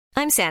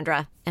I'm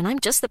Sandra, and I'm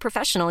just the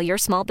professional your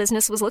small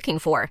business was looking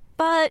for.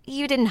 But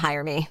you didn't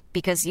hire me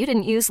because you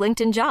didn't use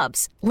LinkedIn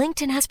Jobs.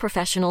 LinkedIn has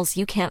professionals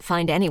you can't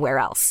find anywhere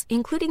else,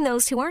 including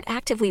those who aren't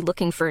actively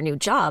looking for a new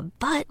job,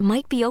 but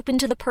might be open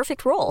to the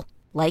perfect role,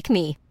 like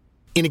me.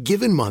 In a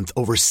given month,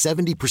 over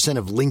 70%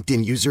 of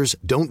LinkedIn users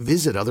don't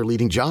visit other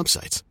leading job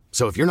sites.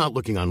 So if you're not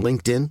looking on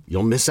LinkedIn,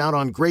 you'll miss out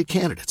on great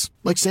candidates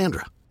like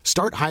Sandra.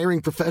 Start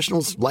hiring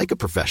professionals like a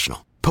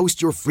professional.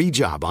 Post your free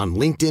job on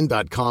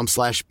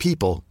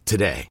linkedin.com/people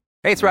today.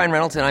 Hey, it's Ryan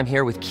Reynolds, and I'm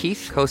here with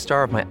Keith,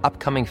 co-star of my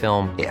upcoming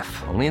film, If,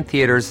 only in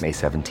theaters May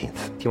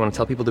 17th. Do you want to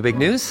tell people the big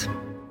news?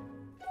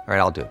 All right,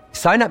 I'll do it.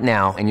 Sign up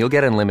now and you'll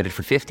get unlimited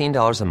for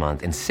 $15 a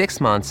month and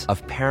 6 months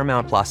of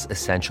Paramount Plus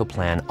Essential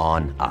Plan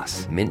on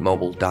us.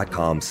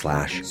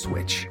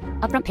 MintMobile.com/switch.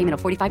 Upfront payment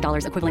of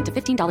 $45 equivalent to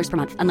 $15 per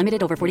month.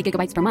 Unlimited over 40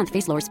 gigabytes per month.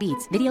 Face lower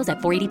speeds. Videos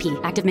at 480p.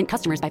 Active Mint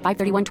customers by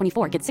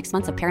 531.24 get 6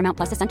 months of Paramount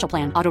Plus Essential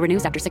Plan. Auto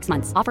renews after 6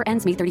 months. Offer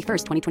ends May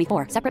 31st,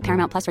 2024. Separate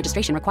Paramount Plus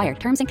registration required.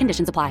 Terms and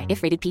conditions apply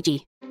if rated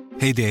PG.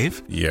 Hey,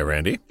 Dave. Yeah,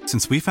 Randy.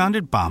 Since we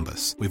founded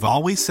Bombas, we've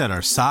always said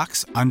our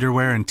socks,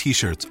 underwear, and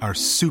T-shirts are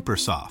super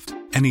soft.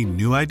 Any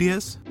new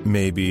ideas?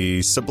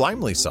 Maybe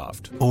sublimely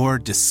soft. Or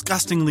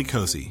disgustingly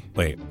cozy.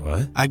 Wait,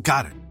 what? I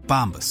got it.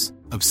 Bombas.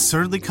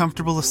 Absurdly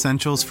comfortable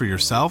essentials for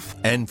yourself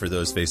and for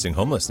those facing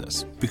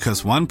homelessness.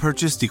 Because one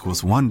purchased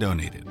equals one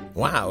donated.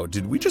 Wow,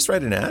 did we just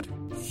write an ad?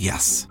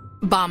 Yes.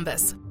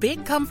 Bombas.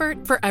 Big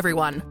comfort for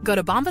everyone. Go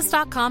to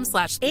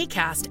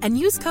bombas.com/ACAST and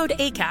use code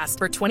ACAST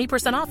for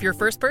 20% off your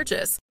first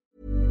purchase.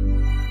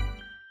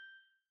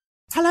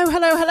 Hello,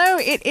 hello, hello.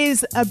 It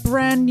is a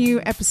brand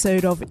new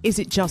episode of Is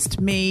It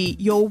Just Me?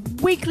 Your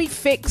weekly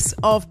fix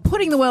of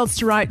putting the world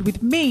to right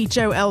with me,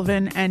 Joe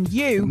Elvin, and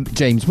you,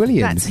 James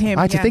Williams. That's him.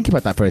 I had to think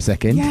about that for a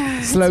second.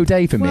 Yeah, slow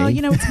day for me. Well,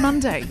 you know, it's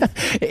Monday.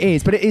 It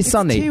is, but it's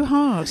sunny. It's too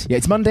hard. Yeah,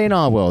 it's Monday in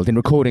our world, in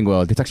recording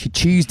world. It's actually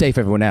Tuesday for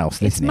everyone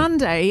else. It's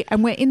Monday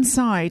and we're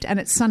inside and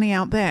it's sunny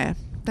out there.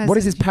 What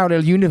is this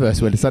parallel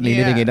universe where we're suddenly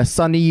living in a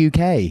sunny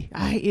UK?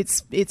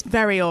 It's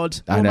very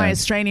odd. I All know. my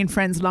Australian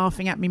friends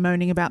laughing at me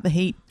moaning about the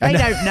heat. They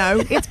don't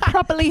know. It's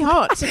properly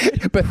hot.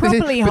 But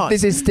hot.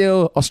 this is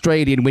still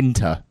Australian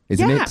winter,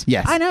 isn't it?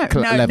 Yes. I know.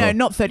 No,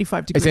 not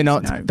 35 degrees. Is it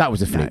not? No. That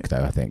was a fluke,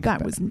 though, I think.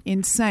 That was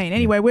insane.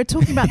 Anyway, we're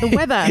talking about the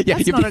weather.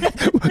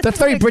 That's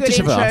very British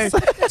of us.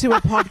 To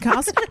a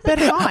podcast. But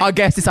hi. Our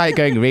guest is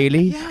going,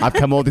 really? Yeah. I've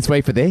come all this way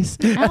for this?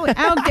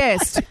 Our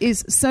guest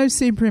is so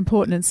super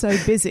important and so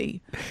busy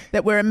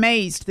that we're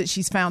amazed that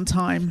she's found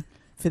time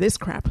for this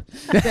crap.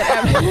 I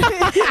mean,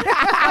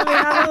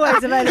 I'm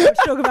always available to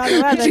talk about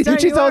the weather.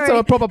 She's also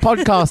a proper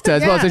podcaster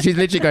as well, so she's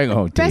literally going,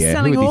 oh dear.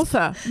 Best-selling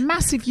author,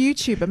 massive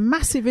YouTuber,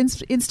 massive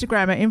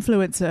Instagrammer,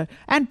 influencer,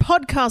 and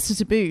podcaster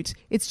to boot.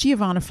 It's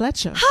Giovanna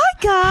Fletcher. Hi,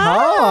 guys.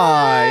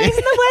 Hi.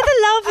 Isn't the weather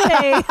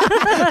lovely?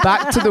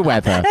 Back to the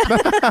weather.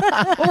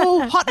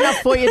 Oh, hot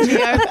enough for you,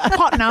 Gio.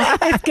 Hot enough.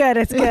 It's good,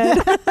 it's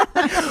good.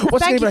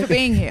 Thank you for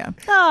being here.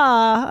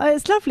 Ah,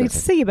 it's lovely to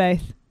see you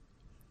both.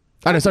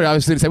 Oh, no, sorry, I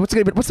was going to say, what's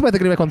the weather going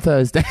to be like on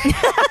Thursday?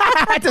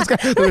 I'm going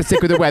to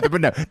stick with the weather, but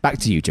no, back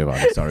to you,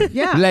 Giovanna, sorry.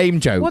 Yeah. Lame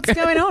joke. What's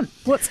going on?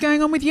 What's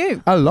going on with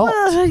you? A lot.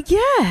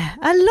 Yeah,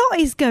 a lot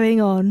is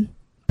going on,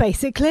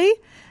 basically.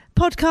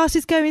 Podcast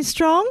is going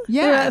strong.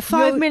 Yeah. We're at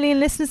 5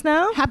 million listeners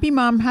now. Happy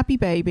mum, happy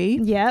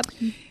baby. Yep.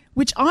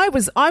 Which I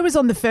was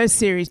on the first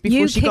series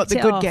before she got the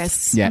good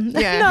guests. Yeah.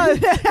 No,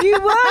 you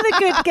were the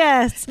good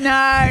guest.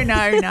 No.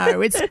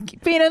 It's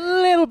been a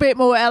little bit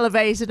more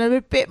elevated and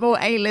a bit more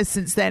A-list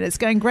since then. It's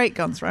going great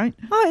guns, right?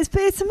 Oh,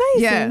 it's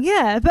amazing.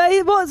 Yeah. But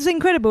what's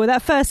incredible with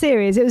that first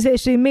series, it was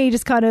literally me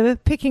just kind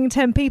of picking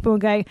 10 people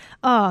and going,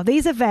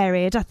 these are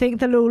varied. I think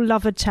they'll all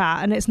love a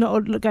chat and it's not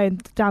all going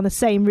down the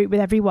same route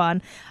with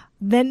everyone.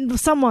 Then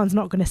someone's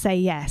not going to say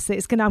yes.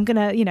 I'm going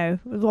to,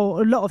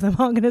 well, a lot of them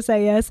aren't going to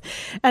say yes.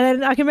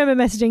 And then I can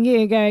remember messaging you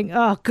and going,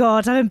 oh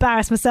God, I'm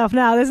embarrassed myself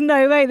now. There's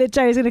no way that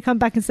Joe's going to come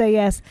back and say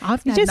yes.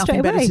 I've got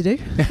nothing better to do.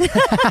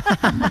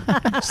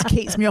 Just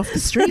keeps me off the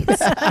streets.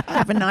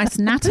 Have a nice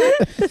natter.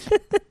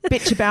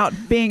 Bitch about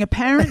being a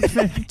parent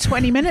for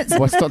 20 minutes.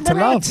 What's not to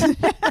love?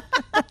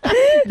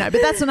 No,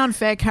 but that's an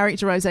unfair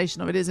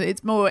characterization of it, isn't it?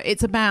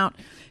 It's about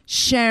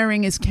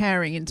sharing is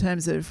caring in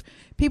terms of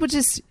people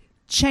just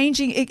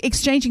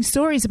exchanging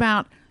stories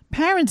about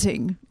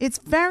parenting. It's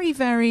very,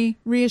 very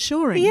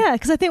reassuring. Yeah,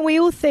 because I think we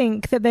all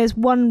think that there's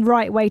one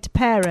right way to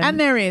parent. And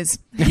there is.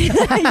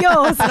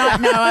 Yours.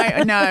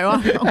 No.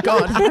 Oh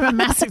God, I'm a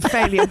massive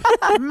failure.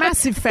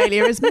 Massive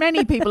failure, as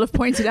many people have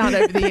pointed out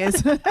over the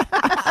years.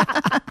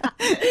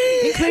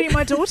 Including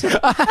my daughter.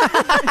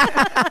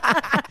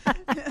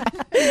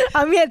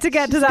 I'm yet to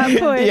get to that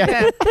point.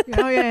 Yeah.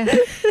 Oh, yeah.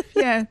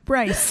 Yeah,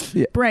 brace.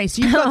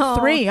 You've got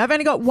 3. I've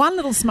only got one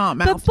little smart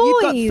mouth. But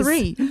You've got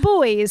 3.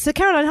 Boys. So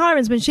Caroline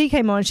Hirons, when she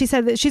came on, she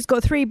said that she's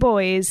got 3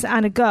 boys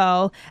and a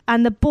girl,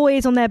 and the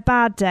boys on their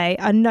bad day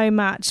are no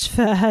match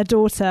for her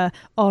daughter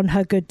on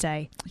her good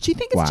day. Do you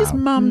think it's just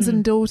mums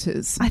and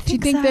daughters? I think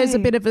Do you think so. there's a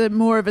bit of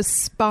more of a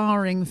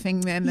sparring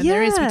thing then than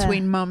there is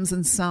between mums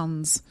and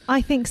sons?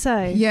 I think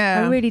so.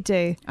 Yeah. I really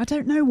do. I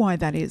don't know why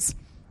that is.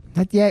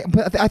 Yeah,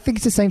 but I think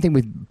it's the same thing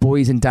with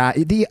boys and dad.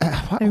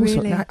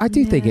 Really? I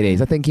do think it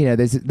is. I think,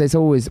 there's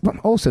always...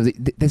 Also,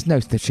 there's no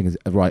such thing as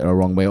a right or a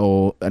wrong way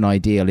or an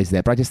ideal, is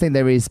there? But I just think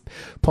there is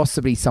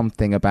possibly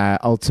something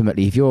about,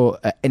 ultimately, if you're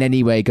in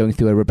any way going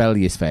through a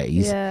rebellious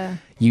phase... Yeah.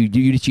 You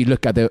literally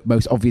look at the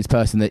most obvious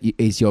person that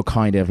is your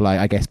kind of like,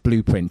 I guess,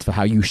 blueprint for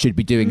how you should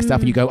be doing stuff,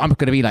 and you go, I'm not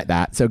going to be like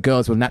that. So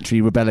girls will naturally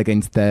rebel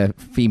against their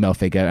female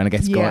figure, and I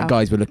guess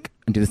guys will look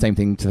and do the same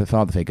thing to the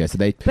father figure. So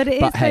they, but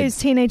it is those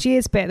teenage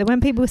years bit that when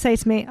people say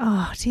to me,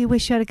 "Oh, do you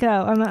wish you had a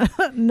girl?" I'm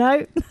like,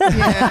 "No."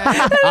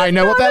 Yeah. I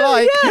know what they're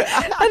like.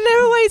 Yeah. And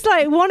they're always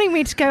like wanting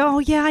me to go, "Oh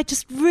yeah, I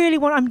just really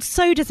want." I'm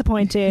so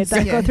disappointed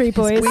that I've got 3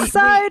 boys.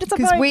 Disappointed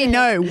because we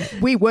know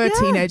we were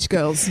teenage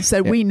girls,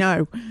 so we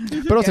know.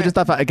 But also just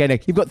that fact again,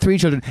 you've got 3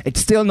 children. It's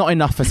still not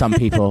enough for some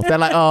people. They're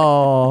like,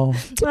 oh.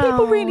 Do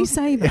people really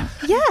say that?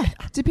 Yeah.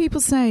 Do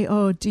people say,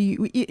 oh, do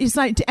you? It's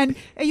like, and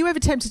are you ever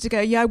tempted to go,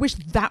 yeah, I wish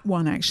that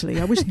one actually.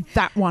 I wish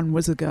that one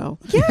was a girl.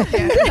 Yeah.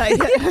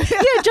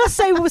 Just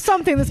say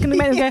something that's going to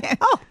make them go,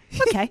 oh,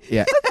 okay.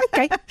 Yeah.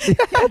 Okay.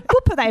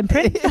 We'll put that in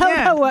print.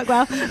 That'll work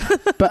well.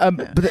 But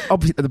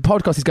obviously the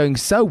podcast is going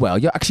so well.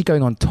 You're actually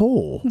going on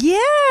tour.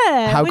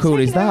 Yeah. How cool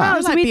is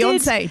that? Like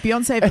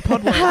Beyonce of the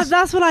pod world.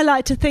 That's what I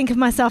like to think of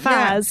myself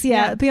as.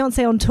 Yeah.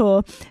 Beyonce on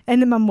tour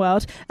in the mum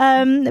world.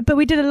 But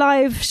we did a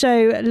live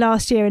show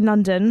last year in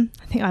London.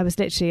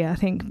 I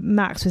think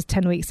Max was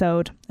 10 weeks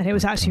old, and it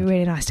was actually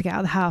really nice to get out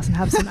of the house and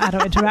have some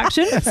adult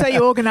interaction. So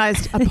you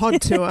organised a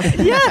pod tour.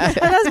 Yeah, and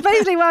that's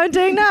basically what I'm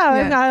doing now.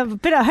 Yeah.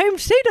 I've been at home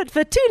student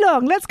for too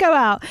long. Let's go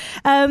out.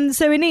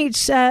 So in each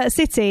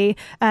city,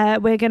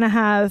 we're going to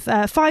have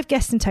 5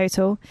 guests in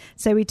total.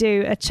 So we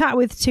do a chat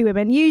with 2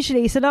 women.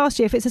 Usually, so last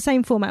year, if it's the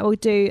same format, we'll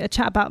do a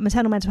chat about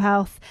maternal mental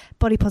health,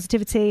 body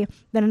positivity,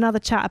 then another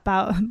chat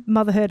about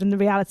motherhood and the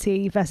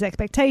reality versus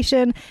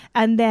expectation,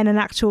 and then an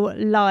actual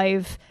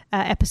live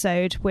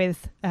episode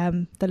with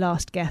the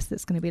last guest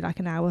that's going to be like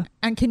an hour.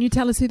 And can you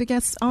tell us who the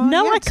guests are?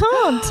 No, I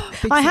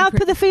can't. I have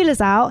put the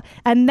feelers out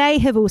and they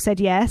have all said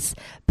yes,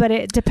 but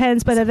it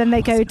depends whether then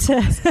they go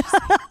to...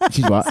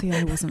 She's what? See,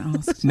 I wasn't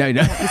asked. No.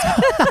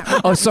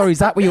 Oh, sorry, is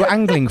that what you were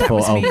angling for?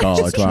 Oh, God.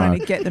 Just wow. trying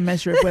to get the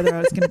measure of whether I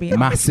was going to be...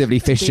 Massively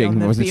fishing,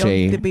 wasn't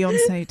she? The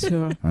Beyonce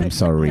tour. I'm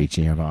sorry,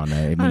 Giovanna.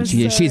 I mean,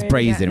 she's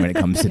brazen when it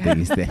comes to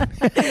these things.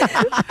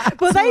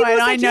 Well, they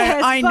all said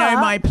yes, I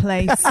know my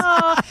place.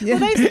 Well,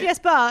 they said yes,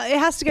 but it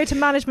has to go to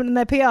management and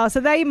their PR, so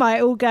they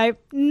might all go,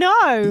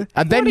 no.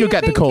 And then you'll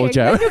get the call,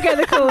 Joe. Then you'll get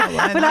the call.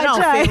 But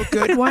I'll feel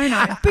good, won't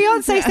I?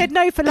 Beyonce said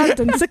no for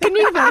London, so can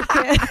you make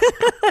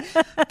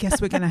it?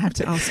 Guess we're going to have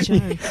to ask Joe.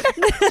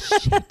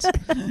 Shit.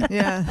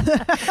 Yeah.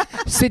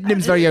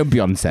 Sydenham's very own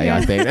Beyonce,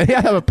 I think.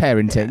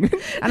 Parenting.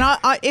 And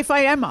I, if I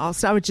am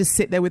asked, I would just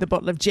sit there with a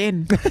bottle of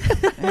gin.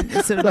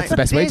 That's the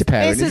best way to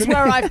parent. This is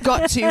where I've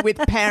got to with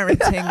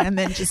parenting, and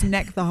then just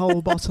neck the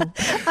whole bottle.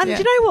 And do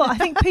you know what? I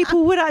think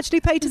people would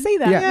actually pay to see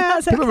that. Yeah,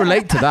 people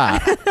relate to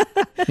that.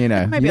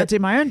 Maybe I'll do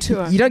my own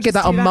tour. You don't get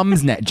that on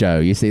Mum's Net, Joe.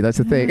 You see, that's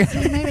the thing.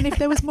 Maybe if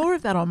there was more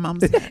of that on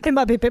Mum's Net, it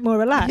might be a bit more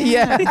relaxed.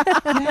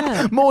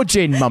 Yeah. More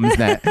gin, Mum's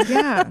Net.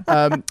 Yeah.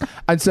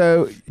 And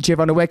so,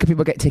 Giovanna, where can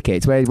people get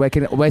tickets?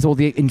 Where's all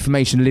the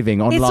information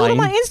living online? It's all on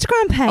my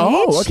Instagram page.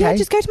 Oh, okay. Yeah,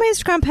 just go to my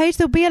Instagram page.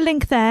 There'll be a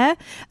link there.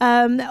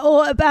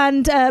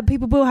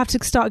 People will have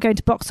to start going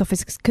to box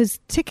office because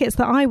tickets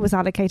that I was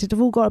allocated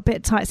have all got a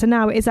bit tight. So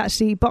now it is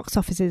actually box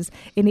offices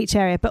in each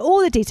area. But all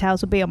the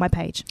details will be on my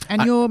page.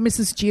 And you're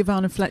Mrs.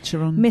 Giovanna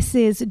Fletcher on...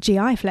 Mrs.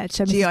 G.I.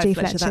 Fletcher. Mrs. G.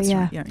 Fletcher, that's yeah.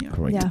 Right. Yeah.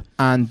 Great. Yeah.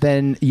 And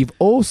then you've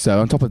also,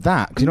 on top of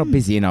that, because you're not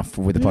busy enough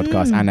with the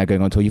podcast and now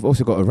going on tour, you've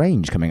also got a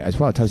range coming as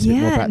well. Tell us a bit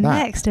more about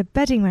that. Next, a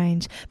bedding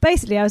range.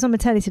 Basically, I was on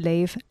maternity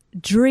leave,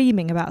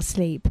 dreaming about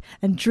sleep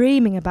and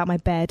dreaming about my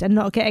bed and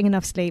not getting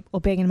enough sleep or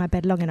being in my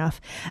bed long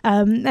enough.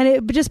 And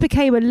it just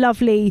became a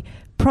lovely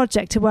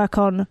project to work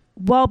on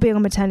while being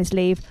on maternity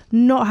leave,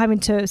 not having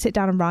to sit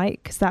down and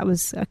write because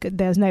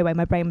there was no way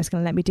my brain was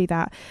going to let me do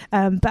that,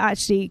 but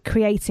actually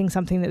creating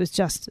something that was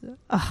just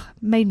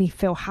made me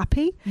feel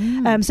happy.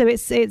 So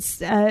it's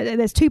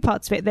there's 2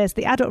 parts of it. There's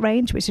the adult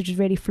range, which is just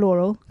really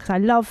floral because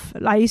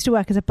I used to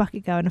work as a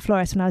bucket girl and a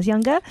florist when I was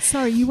younger.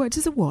 Sorry, you worked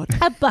as a what?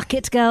 A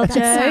bucket girl,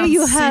 Joe.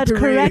 You heard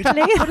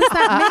correctly. What does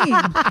that mean?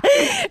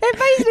 It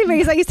basically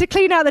means I used to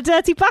clean out the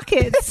dirty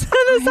buckets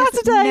on a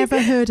Saturday. I've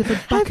never heard of a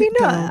bucket Have you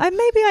not? girl.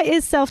 Maybe it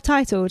is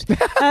self-titled.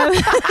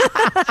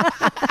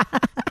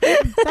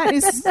 That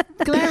is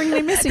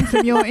glaringly missing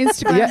from your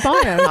Instagram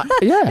bio.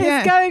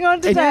 It's going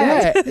on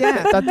today.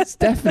 Yeah, that's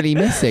definitely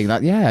missing.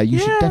 You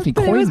should definitely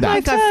coin that.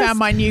 I think I found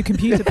my new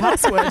computer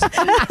password.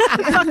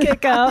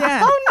 Bucket girl.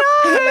 Yeah. Oh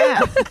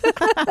no!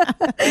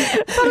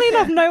 Funnily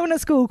enough, no one at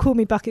school called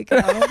me bucket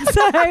girl,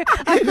 so I'm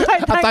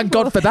quite thank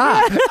God for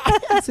that.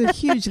 It's a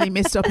hugely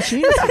missed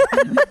opportunity.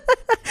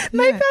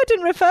 Maybe I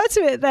didn't refer to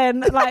it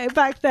then, like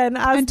back then,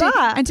 as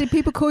that. And did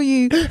people call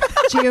you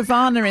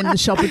Giovanna in the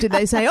shop, or did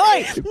they say,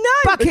 "Oi, no,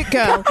 bucket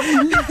girl"?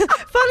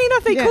 Funny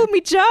enough, they called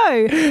me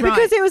Joe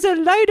because it was a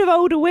load of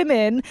older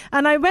women,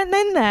 and I went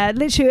in there.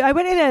 Literally, I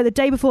went in there the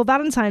day before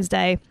Valentine's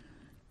Day.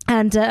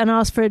 and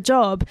asked for a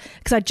job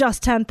because I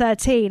just turned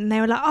 13, and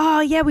they were like,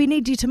 oh yeah, we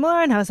need you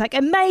tomorrow. And I was like,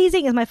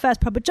 amazing, it's my first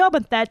proper job.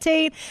 I'm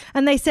 13.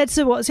 And they said,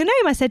 so what's your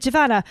name? I said,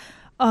 Giovanna.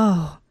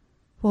 Oh,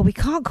 well, we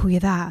can't call you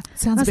that.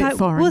 Sounds a bit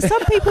foreign. Well,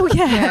 some people,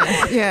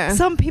 yeah.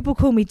 Some people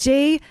call me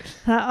G.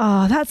 Like,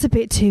 oh, that's a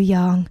bit too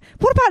young.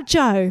 What about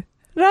Joe?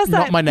 And I was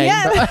Not my name.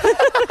 Yeah.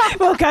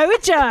 We'll go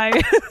with Joe.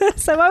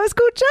 So I was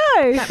called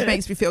Joe. That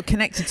makes me feel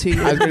connected to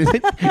you. I was going to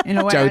say, in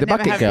a way Joe I the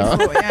never Bucket have Girl.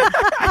 before, yeah.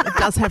 It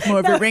does have more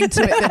of a ring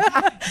to it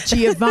than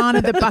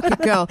Giovanna the Bucket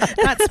Girl.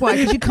 That's why,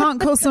 because you can't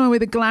call someone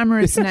with a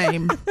glamorous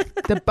name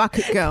the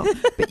Bucket Girl,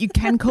 but you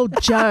can call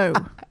Joe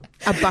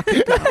a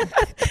Bucket Girl.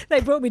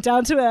 They brought me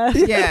down to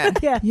earth. Yeah.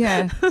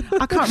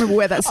 I can't remember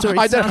where that story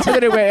started. I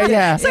don't know where.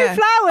 Yeah. So flowers.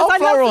 I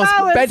love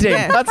flowers. Bedding.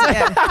 Yeah.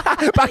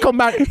 That's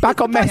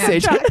back on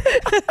message.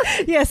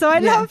 Yeah, so I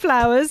love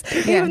flowers,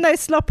 even though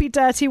sloppy,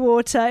 dirty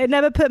water, it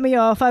never put me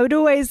off. I would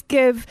always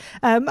give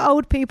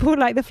old people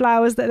like the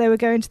flowers that they were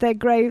going to their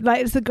grave,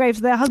 like it's the graves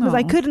of their husbands.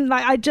 I couldn't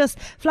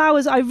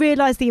flowers. I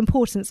realised the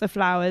importance of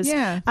flowers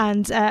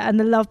and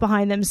the love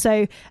behind them.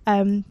 So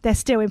they're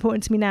still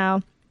important to me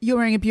now. You're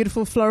wearing a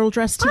beautiful floral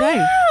dress today.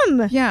 I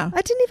am. Yeah.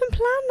 I didn't even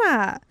plan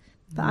that.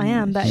 But I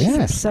am. That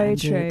is so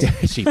true.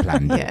 She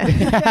planned it.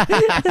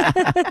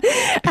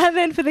 And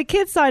then for the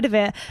kids side of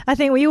it, I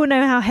think we all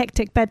know how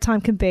hectic bedtime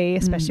can be,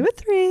 especially with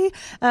 3.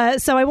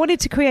 So I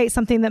wanted to create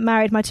something that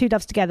married my 2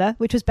 doves together,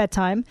 which was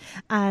bedtime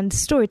and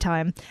story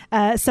time.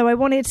 So I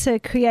wanted to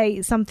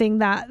create something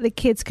that the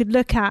kids could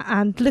look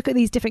at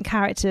these different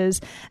characters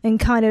and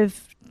kind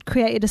of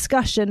create a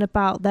discussion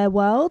about their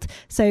world.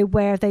 So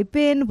where have they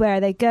been? Where are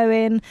they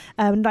going?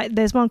 Like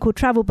there's one called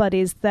Travel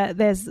Buddies that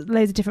there's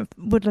loads of different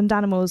woodland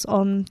animals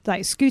on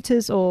like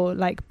scooters or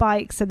like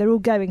bikes. So they're all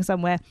going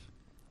somewhere.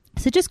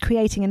 So just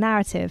creating a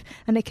narrative,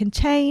 and it can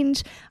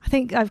change. I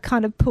think I've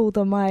kind of pulled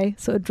on my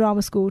sort of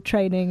drama school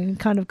training and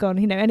kind of gone,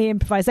 any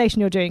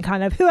improvisation you're doing,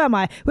 kind of, who am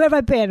I? Where have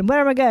I been? Where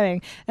am I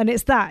going? And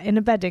it's that in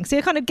a bedding. So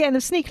you're kind of getting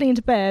them sneakily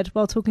into bed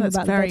while talking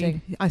about the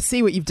bedding. I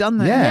see what you've done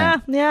there.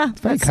 Yeah. It's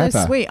very That's clever.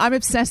 so sweet. I'm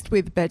obsessed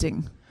with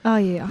bedding. Oh,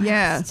 yeah.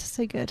 Yeah. It's just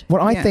so good.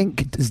 Well, I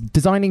think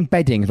designing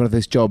bedding is one of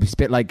those jobs. It's a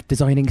bit like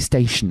designing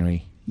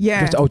stationery.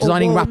 Yeah.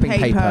 Designing wrapping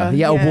paper.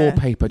 Yeah, or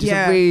wallpaper. Just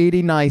a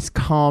really nice,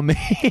 calming.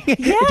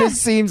 It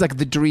just seems like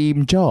the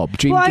dream job.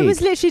 Dream gig. I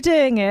was literally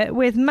doing it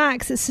with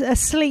Max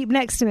asleep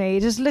next to me,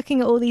 just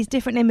looking at all these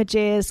different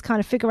images,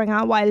 kind of figuring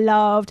out what I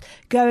loved,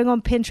 going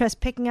on Pinterest,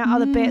 picking out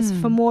other bits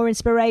for more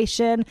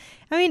inspiration.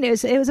 I mean, it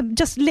was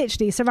just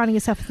literally surrounding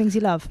yourself with things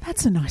you love.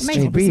 That's a nice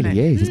job. It really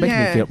is. It's making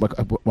me feel like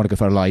I want to go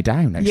for a lie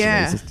down, actually.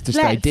 Yeah. It's just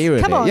the idea of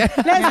it. Come on.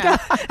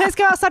 Let's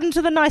go outside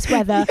into the nice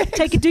weather.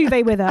 Take a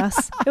duvet with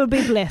us. It would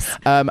be bliss.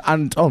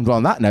 And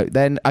on that note,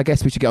 then I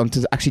guess we should get on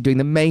to actually doing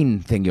the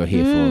main thing you're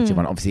here for,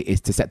 Giovanna, obviously, is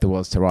to set the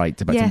world to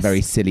rights about some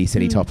very silly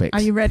topics.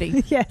 Are you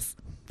ready? Yes.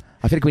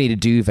 I feel like we need a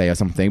duvet or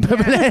something.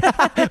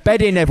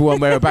 Bed in, everyone.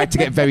 We're about to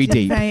get very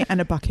deep. Duvet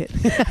and a bucket.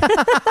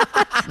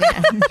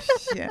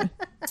 Yeah.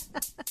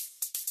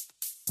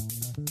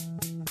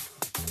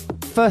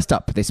 First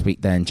up this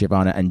week then,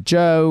 Giovanna and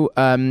Joe,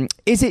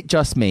 is it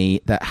just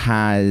me that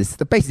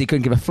basically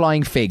couldn't give a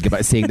flying fig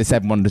about seeing the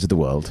 7 wonders of the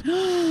world?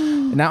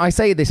 Now, I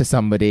say this as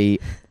somebody,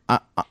 I'm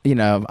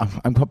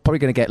probably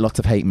going to get lots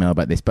of hate mail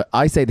about this, but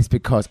I say this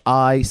because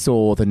I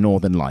saw the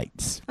Northern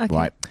Lights,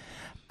 right?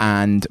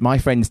 And my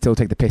friends still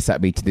take the piss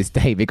at me to this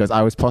day because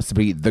I was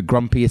possibly the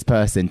grumpiest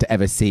person to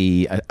ever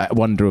see a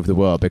wonder of the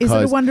world. Because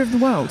is it a wonder of the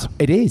world?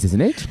 It is,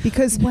 isn't it?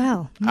 Because,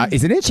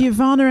 isn't it?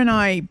 Giovanna and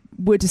I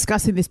were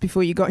discussing this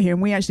before you got here,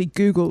 and we actually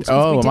Googled.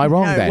 Oh, am I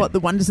wrong then? What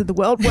the wonders of the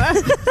world were?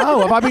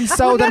 Oh, have I been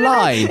sold a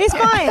lie? It's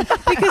fine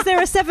because there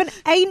are 7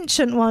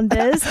 ancient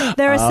wonders,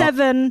 there are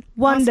 7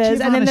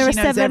 wonders, and then there are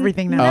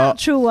 7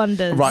 natural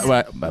wonders.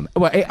 Right.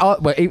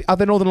 Are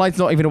the Northern Lights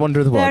not even a wonder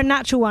of the world? They're a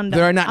natural wonder.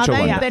 They're a natural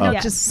wonder. They're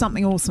not just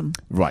something awesome.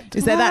 Right.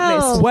 Is there that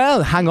list?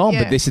 Well, hang on,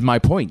 but this is my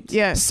point.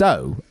 Yeah.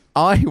 So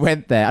I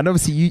went there, and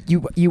obviously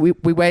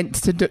we went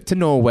to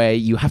Norway.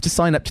 You have to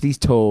sign up to these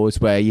tours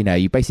where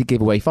you basically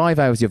give away 5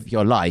 hours of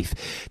your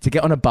life to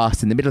get on a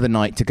bus in the middle of the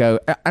night to go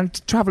and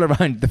to travel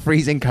around the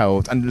freezing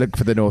cold and look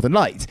for the Northern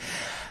Lights.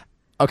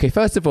 Okay,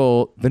 first of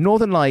all, the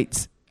Northern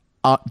Lights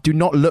do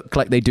not look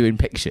like they do in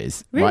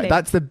pictures. Really? Right?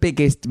 That's the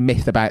biggest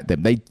myth about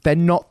them. They're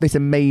not this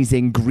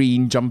amazing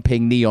green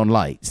jumping neon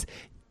lights.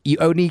 You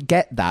only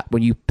get that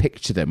when you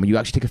picture them, when you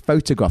actually take a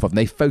photograph of them.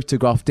 They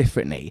photograph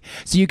differently.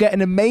 So you get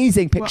an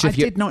amazing picture I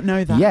did not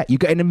know that. Yeah, you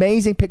get an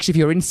amazing picture of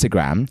your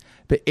Instagram,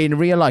 but in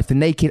real life, the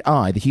naked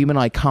eye, the human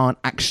eye can't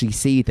actually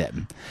see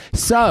them.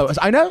 So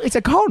I know it's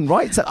a con,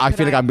 right? So I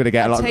feel like I'm going to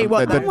get a lot of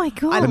oh my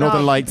God. the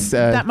Northern Lights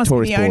that must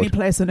be the only board.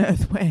 place on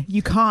earth where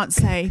you can't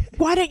say,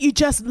 why don't you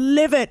just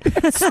live it?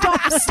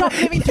 Stop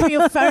living through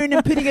your phone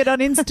and putting it on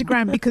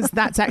Instagram, because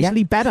that's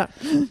actually better.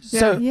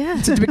 So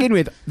to begin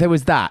with, there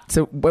was that.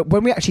 So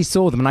when we actually actually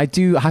saw them, and I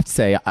have to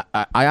say,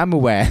 I am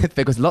aware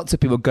because lots of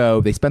people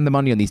go, they spend the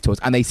money on these tours,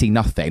 and they see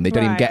nothing. They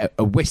don't even get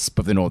a wisp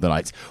of the Northern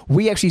Lights.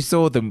 We actually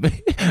saw them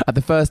at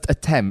the first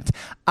attempt,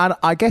 and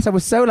I guess I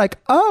was so like,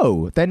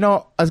 oh, they're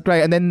not as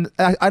great. And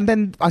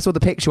then I saw the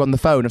picture on the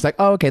phone. I was like,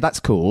 oh, okay,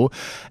 that's cool.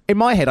 In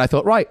my head, I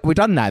thought, right, we're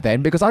done now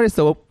then, because I just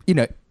thought, you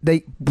know,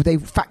 they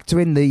factor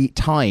in the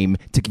time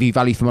to give you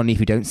value for money if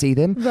you don't see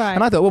them. Right.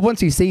 And I thought, well,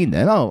 once you've seen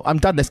them, oh, I'm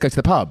done, let's go to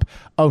the pub.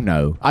 Oh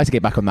no, I had to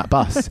get back on that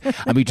bus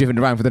and be driven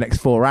around for the next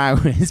 4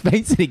 hours,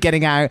 basically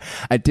getting out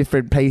at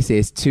different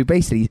places to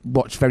basically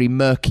watch very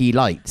murky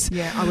lights.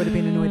 Yeah, I would have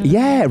been annoyed.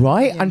 Yeah,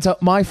 right? Yeah. And so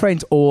my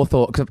friends all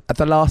thought, because at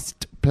the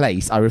last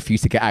place I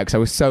refused to get out because I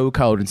was so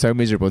cold and so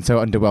miserable and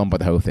so underwhelmed by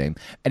the whole thing.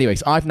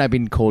 Anyways, I've now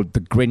been called the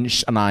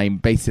Grinch, and I'm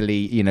basically,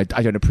 you know,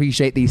 I don't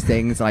appreciate these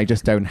things, and I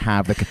just don't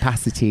have the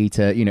capacity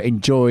to, you know,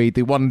 enjoy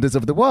the wonders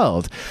of the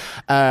world.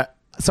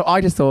 So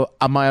I just thought,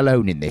 am I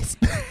alone in this?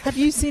 Have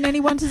you seen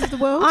any wonders of the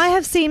world? I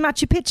have seen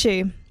Machu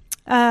Picchu.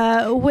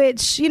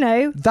 Which, you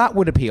know, that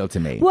would appeal to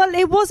me. Well,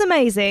 it was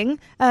amazing.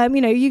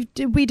 You know,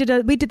 we did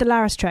the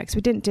Laris treks.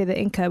 We didn't do the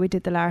Inca. We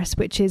did the Laris,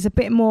 which is a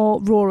bit more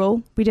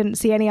rural. We didn't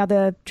see any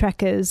other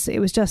trekkers. It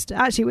was just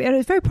actually it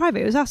was very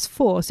private. It was us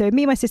 4, so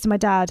me, my sister, my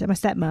dad, and my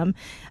stepmom,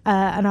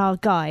 and our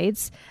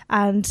guides.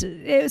 And so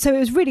it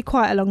was really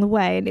quiet along the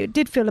way, and it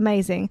did feel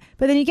amazing.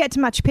 But then you get to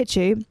Machu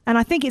Picchu, and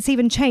I think it's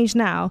even changed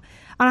now.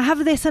 And I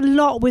have this a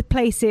lot with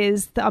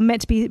places that are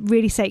meant to be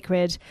really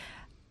sacred.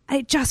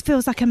 It just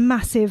feels like a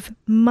massive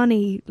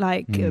money,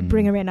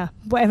 bringer-inner,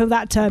 whatever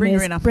that term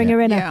is.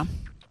 Bringer-inner. Yeah.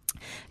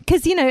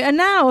 Because, you know, and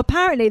now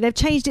apparently they've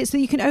changed it so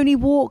you can only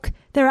walk.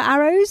 There are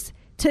arrows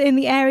in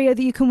the area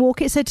that you can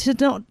walk it, so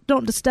to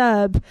not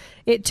disturb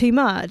it too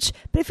much.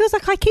 But it feels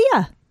like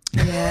IKEA.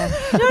 Yeah.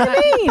 You know what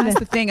I mean? That's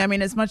the thing. I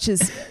mean, as much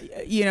as,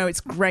 you know, it's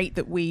great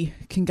that we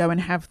can go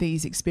and have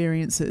these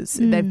experiences.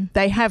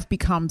 They have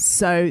become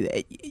so,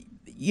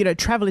 you know,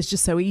 travel is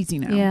just so easy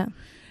now. Yeah.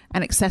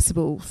 And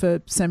accessible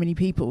for so many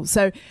people.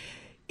 So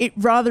it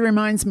rather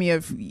reminds me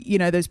of, you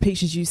know, those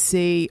pictures you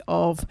see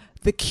of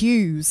the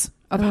queues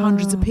of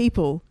hundreds of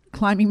people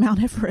climbing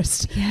Mount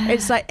Everest. Yeah.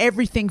 It's like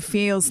everything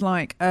feels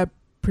like a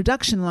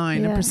production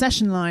line, a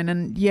procession line.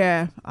 And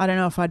I don't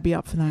know if I'd be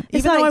up for that.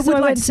 It's Even though I so would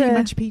like went to see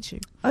Machu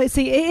Picchu. Oh,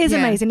 see, it is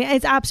amazing.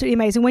 It's absolutely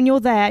amazing. When you're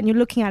there and you're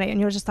looking at it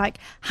and you're just like,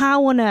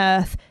 how on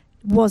earth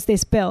was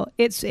this built?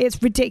 It's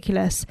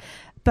ridiculous.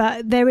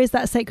 But there is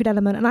that sacred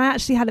element. And I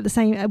actually had it the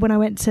same when I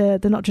went to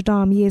the Notre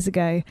Dame years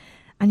ago.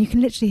 And you can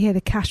literally hear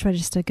the cash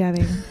register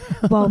going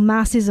while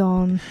mass is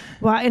on.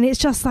 Right, and it's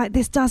just like,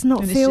 this does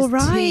not feel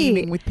right.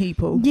 Teeming with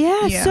people.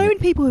 Yeah, so many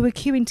people who were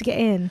queuing to get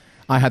in.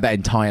 I had that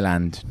in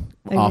Thailand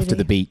after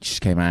the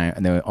beach came out,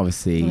 and they were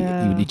obviously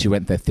you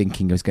went there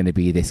thinking it was going to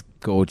be this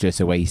gorgeous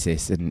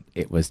oasis, and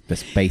it was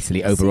just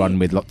basically overrun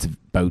with lots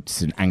of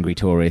boats and angry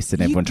tourists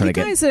and everyone trying to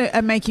get. You guys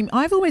are making.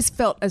 I've always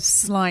felt a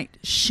slight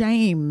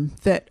shame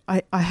that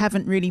I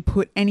haven't really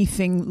put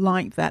anything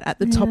like that at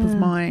the top of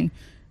my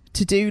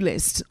to-do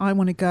list. I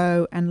want to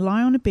go and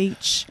lie on a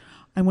beach.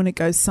 I want to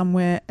go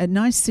somewhere, a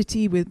nice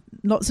city with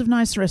lots of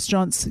nice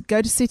restaurants,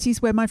 go to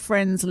cities where my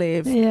friends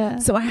live. Yeah.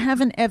 So I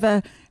haven't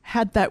ever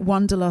had that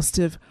wanderlust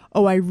of,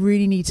 I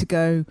really need to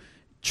go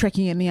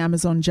trekking in the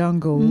Amazon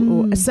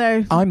jungle.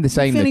 So I'm the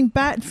same.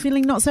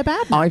 Feeling not so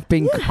bad. I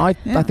think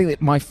that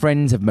my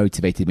friends have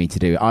motivated me to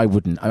do it. I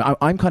wouldn't.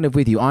 I'm kind of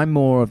with you. I'm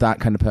more of that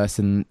kind of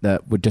person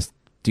that would just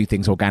do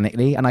things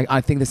organically, and I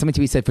think there's something to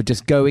be said for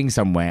just going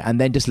somewhere and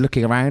then just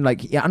looking around,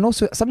 and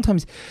also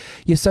sometimes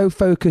you're so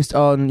focused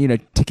on, you know,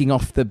 ticking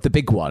off the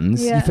big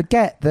ones, you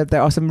forget that there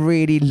are some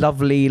really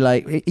lovely,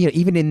 like, you know,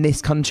 even in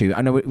this country,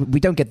 I know we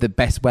don't get the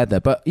best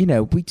weather, but, you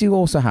know, we do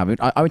also have it.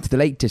 I went to the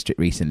Lake District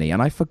recently,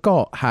 and I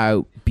forgot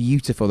how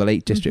beautiful the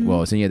Lake District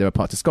was. And, you know, there are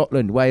parts of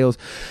Scotland, Wales,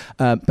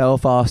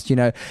 Belfast, you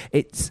know,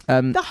 it's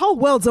the whole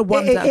world's a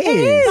wonder. It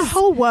is the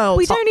whole world.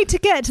 We don't need to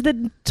get to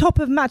the top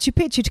of Machu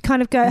Picchu to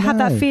kind of go have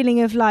that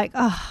feeling of like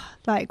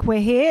we're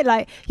here.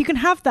 Like, you can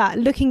have that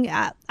looking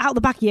out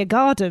the back of your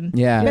garden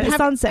at the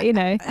sunset, you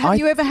know. Have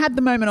you ever had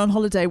the moment on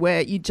holiday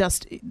where you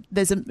just,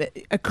 there's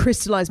a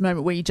crystallized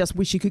moment where you just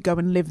wish you could go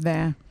and live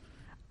there?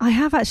 I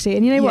have actually,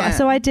 and you know what?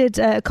 So I did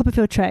a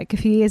Copperfield trek a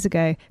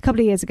couple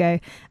of years ago,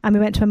 and we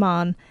went to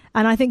Oman.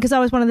 And I think because I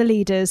was one of the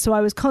leaders, so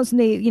I was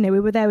constantly, you know, we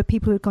were there with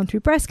people who'd gone through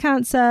breast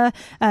cancer,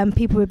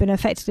 people who'd been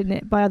affected in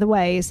it by other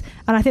ways.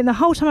 And I think the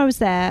whole time I was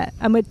there,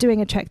 and we're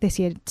doing a trek this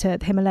year to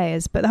the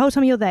Himalayas, but the whole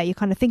time you're there, you're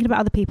kind of thinking about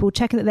other people,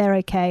 checking that they're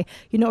okay.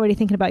 You're not really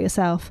thinking about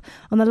yourself.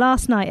 On the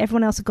last night,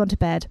 everyone else had gone to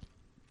bed.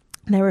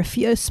 And there were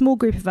a small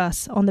group of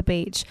us on the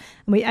beach,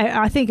 and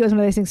I think it was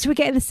one of those things. Should we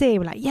get in the sea?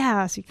 We're like,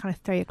 yeah. So you kind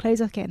of throw your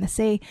clothes off, get in the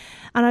sea,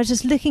 and I was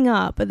just looking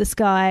up at the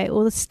sky,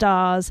 all the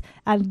stars,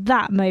 and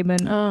that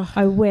moment,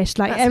 I wished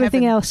like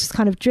everything else just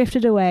kind of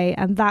drifted away,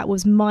 and that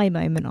was my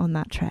moment on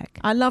that trek.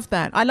 I love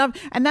that.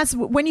 And that's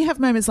when you have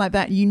moments like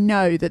that, you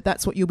know that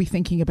that's what you'll be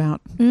thinking about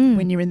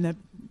when you're in the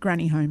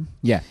granny home.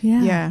 Yeah.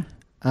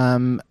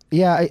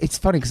 It's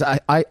funny because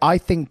I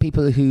think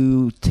people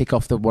who tick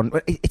off the one,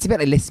 it's a bit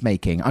like list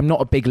making. I'm not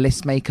a big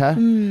list maker,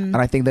 and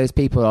I think those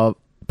people are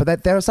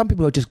But there are some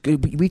people who are just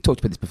good. We've talked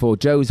about this before.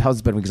 Joe's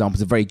husband, for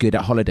example, is very good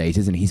at holidays,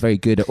 isn't he? He's very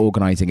good at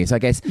organising it. So I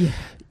guess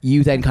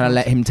you then kind of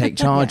let him take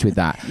charge with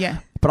that. Yeah.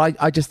 But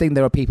I just think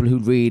there are people who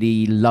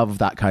really love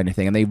that kind of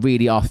thing, and they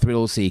really are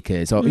thrill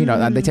seekers, or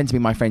and they tend to be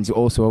my friends who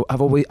also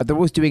they're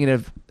always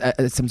doing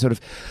some sort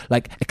of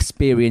like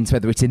experience,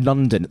 whether it's in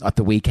London at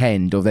the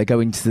weekend, or they're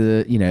going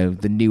to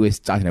the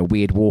newest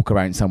weird walk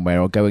around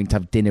somewhere, or going to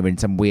have dinner in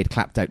some weird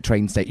clapped out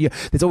train station.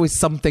 There's always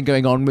something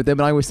going on with them,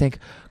 and I always think,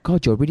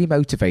 God, you're really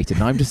motivated,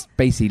 and I'm just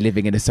basically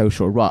living in a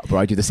social rut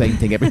where I do the same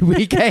thing every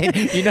weekend.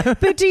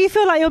 But do you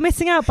feel like you're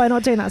missing out by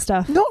not doing that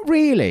stuff? Not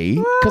really,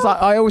 because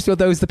I always feel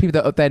those are the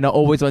people that they're not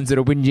always ones that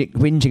are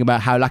whinging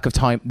about how lack of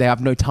time. They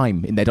have no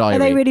time in their diary. Are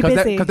they really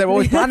busy? Because they're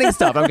always planning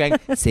stuff. I'm going,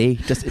 see,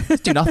 just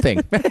do nothing.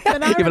 You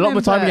have a lot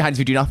more time in your hands if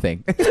you do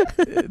nothing.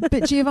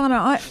 But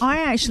Giovanna, I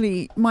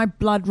actually, my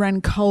blood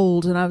ran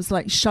cold and I was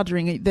like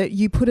shuddering that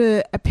you put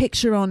a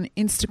picture on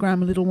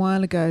Instagram a little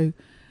while ago.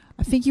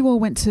 I think you all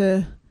went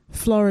to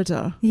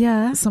Florida.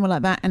 Yeah. Somewhere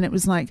like that. And it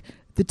was like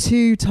the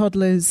 2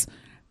 toddlers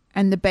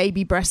and the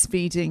baby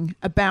breastfeeding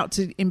about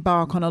to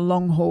embark on a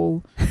long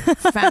haul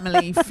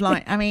family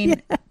flight. I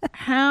mean,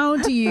 how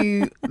do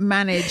you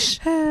manage?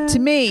 To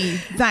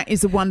me, that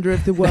is a wonder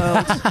of the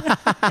world.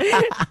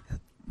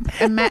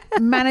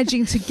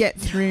 Managing to get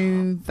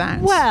through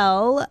that.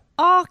 Well,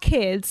 our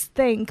kids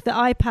think that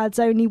iPads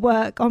only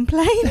work on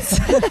planes.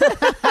 So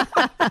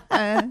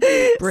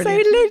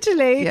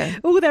literally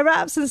all their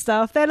apps and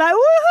stuff, they're like,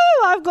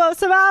 woohoo, I've got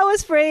some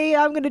hours free,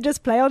 I'm going to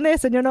just play on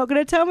this and you're not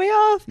going to tell me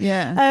off.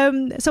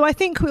 So I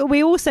think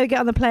we also get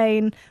on the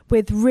plane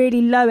with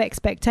really low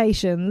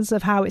expectations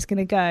of how it's going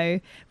to go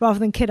rather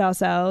than kid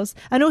ourselves.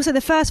 And also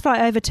the first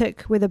flight I ever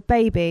took with a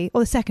baby,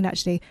 or the second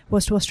actually,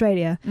 was to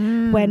Australia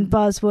when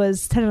Buzz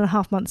was 10 and a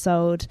half months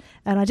old,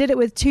 and I did it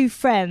with 2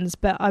 friends,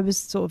 but I was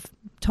sort of,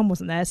 Tom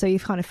wasn't there, so you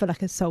kind of feel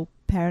like a sole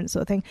parent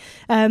sort of thing.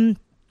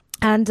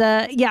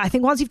 I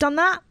think once you've done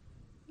that,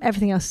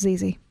 everything else is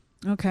easy.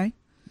 Okay.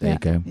 There you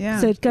go.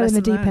 Yeah. So go in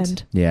the deep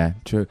end. Yeah,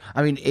 true.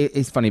 I mean,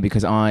 it's funny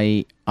because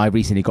I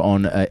recently got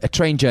on a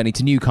train journey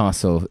to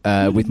Newcastle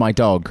with my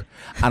dog,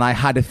 and I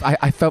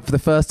felt for the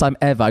first time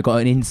ever I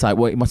got an insight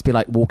what it must be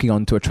like walking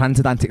onto a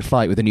transatlantic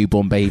flight with a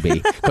newborn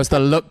baby, because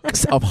the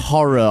looks of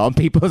horror on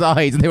people's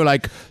eyes, and they were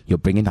like, "You're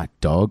bringing that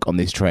dog on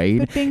this train?"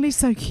 But Bingley's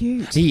so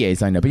cute. He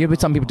is, I know,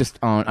 but some people just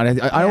aren't. And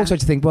I also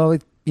just think, well,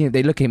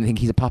 they look at him and think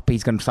he's a puppy,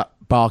 he's going to start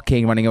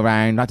barking, running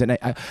around. I don't know.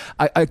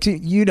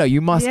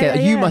 You must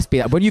you must be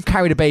that when you've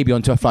carried a baby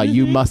onto a flight.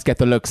 You must get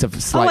the looks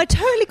of slight. Oh, I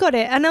totally got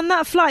it. And on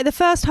that flight, the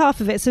first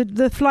half of it, so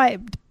the flight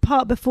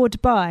part before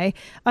Dubai,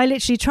 I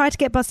literally tried to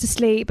get Buzz to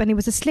sleep, and he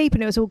was asleep,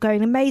 and it was all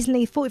going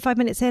amazingly. 45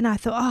 minutes in, I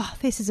thought, oh,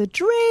 this is a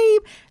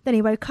dream. Then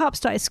he woke up,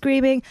 started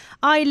screaming.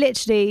 I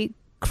literally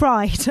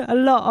cried a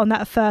lot on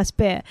that first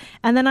bit,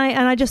 and then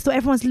I just thought,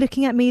 everyone's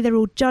looking at me, they're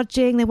all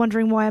judging, they're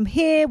wondering why I'm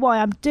here, why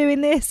I'm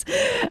doing this,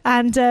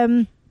 and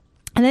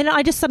then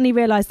I just suddenly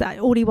realised that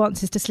all he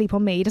wants is to sleep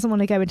on me. He doesn't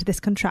want to go into this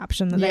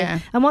contraption.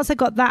 And once I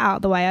got that out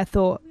of the way, I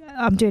thought,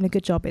 I'm doing a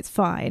good job, it's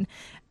fine.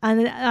 And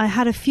then I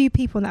had a few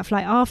people on that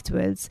flight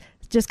afterwards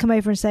just come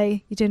over and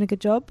say, you're doing a good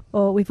job,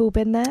 or we've all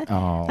been there.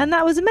 And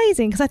that was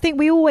amazing, because I think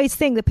we always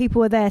think that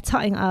people are there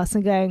tutting at us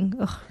and going,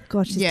 oh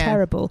gosh, she's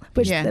terrible,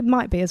 which it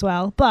might be as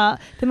well, but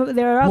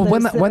there are others.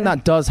 Well, when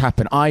that does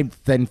happen, I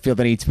then feel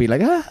the need to be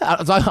like,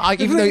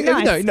 even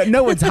though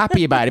no one's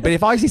happy about it, but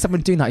if I see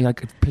someone doing that, you're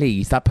like,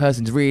 please, that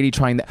person's really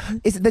trying that.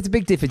 There's a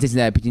big difference, isn't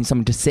there, between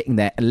someone just sitting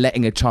there and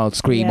letting a child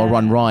scream or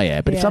run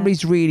riot, but if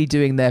somebody's really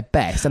doing their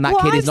best and that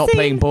kid is not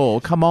playing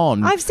ball, come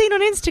on. I've seen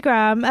on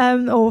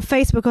Instagram or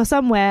Facebook or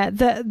somewhere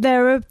that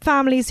there are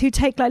families who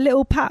take like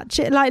little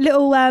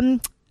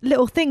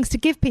little things to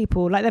give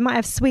people, like they might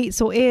have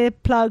sweets or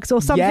earplugs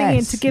or something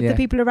in to give the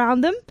people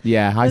around them.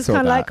 I saw that. Kind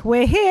of like,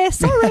 we're here,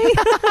 sorry,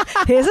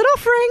 here's an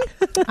offering.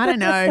 I don't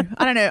know.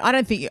 I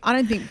don't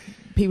think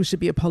people should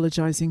be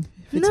apologising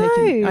for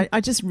taking.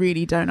 I just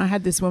really don't. I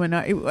had this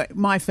woman.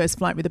 My first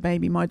flight with a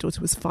baby. My daughter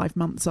was 5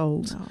 months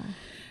old,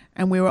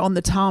 and we were on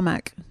the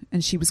tarmac,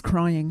 and she was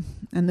crying.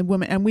 And the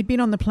woman, and we'd been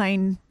on the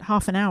plane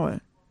half an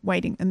hour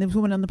waiting, and the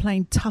woman on the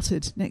plane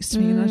tutted next to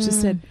me, and I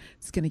just said,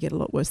 it's going to get a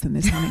lot worse than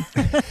this, honey.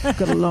 I've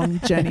got a long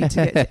journey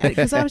to get,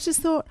 because I was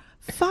just thought,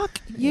 fuck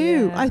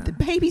you. The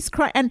baby's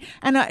crying,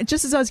 and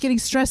just as I was getting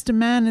stressed, a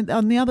man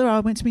on the other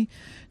aisle went to me,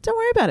 don't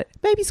worry about it,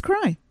 babies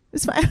cry,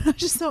 it's fine. I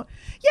just thought,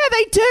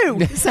 they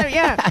do. So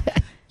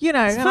and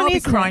I'll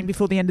be crying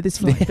before the end of this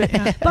flight.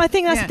 But I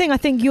think that's the thing. I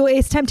think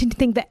it's tempting to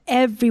think that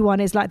everyone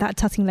is like that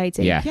tutting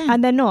lady.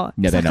 And they're not.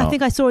 No, they're not. I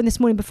think I saw in this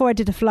morning, before I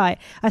did a flight,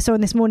 I saw in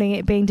this morning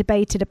it being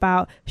debated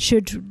about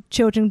should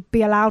children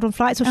be allowed on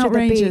flights, or should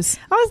they be. I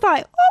was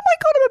like, oh my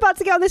God, I'm about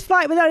to get on this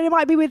flight, but then it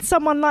might be with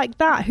someone like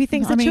that who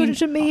thinks that children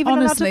shouldn't be even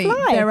allowed to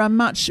fly. There are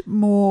much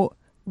more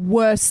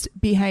worst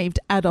behaved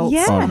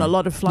adults on a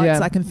lot of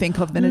flights I can think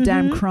of than a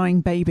damn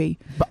crying baby.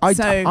 But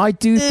I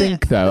do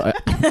think though,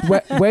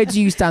 where do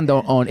you stand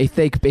on if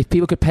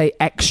people could pay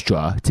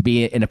extra to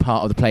be in a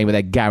part of the plane where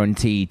they're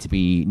guaranteed to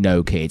be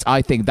no kids?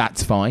 I think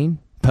that's fine.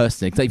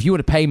 personally. So if you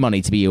want to pay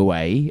money to be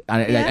away,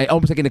 and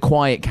almost like in a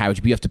quiet carriage,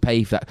 but you have to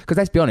pay for that. Because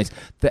let's be honest,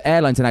 the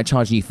airlines are now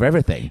charging you for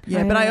everything.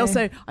 Yeah, but I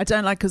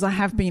don't like, because I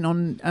have been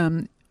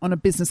on a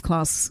business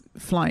class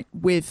flight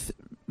with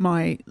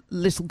my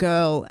little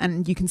girl,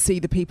 and you can see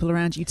the people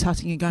around you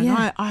tutting and going,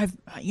 I've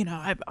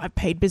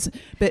paid business,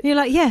 but you're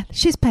like, yeah,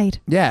 she's paid.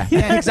 Yeah,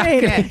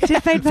 exactly. Yeah.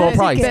 She's paid full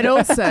price. But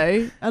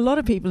also, a lot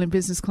of people in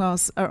business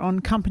class are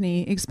on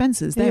company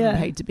expenses. They haven't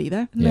paid to be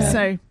there. Yeah.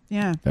 So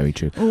yeah, very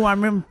true. Oh,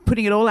 I'm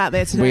putting it all out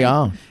there today. We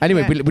are.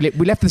 Anyway, we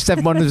left the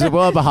 7 Wonders of the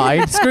World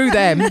behind. Screw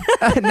them,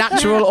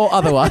 natural or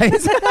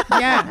otherwise.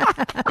 Yeah,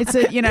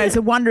 it's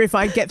a wonder if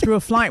I get through a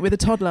flight with a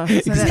toddler.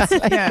 So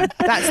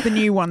that's the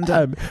new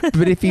wonder.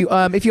 But if you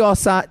are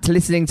sat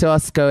listening to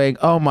us going,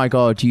 oh my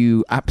God,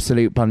 you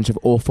absolute bunch of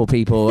awful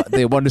people,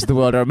 the Wonders of the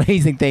World are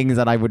amazing things,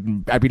 and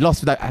I'd be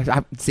lost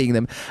without seeing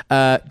them.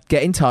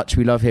 Get in touch.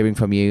 We love hearing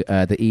from you.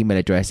 The email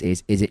address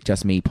is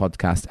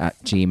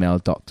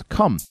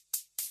isitjustmepodcast@gmail.com.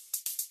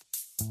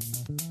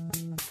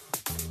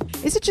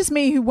 Is it just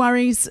me who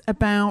worries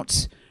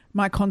about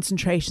my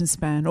concentration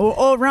span,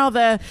 or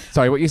rather,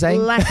 sorry, what you're saying?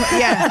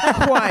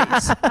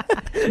 Quite.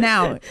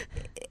 Now,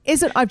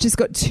 is it I've just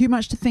got too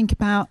much to think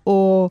about,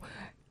 or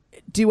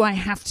do I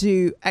have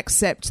to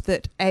accept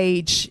that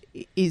age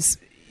is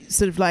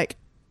sort of like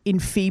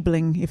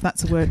enfeebling, if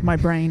that's a word, my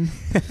brain?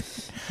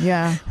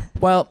 Yeah.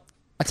 Well,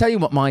 I tell you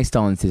what my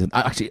stance is.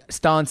 Actually,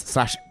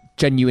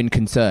 genuine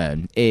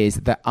concern is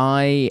that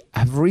I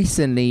have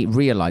recently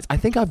realised I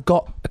think I've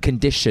got a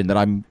condition that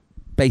I'm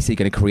basically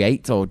going to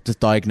create or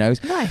just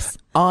diagnose. Nice.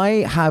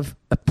 I have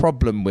a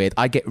problem with,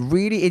 I get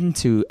really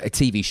into a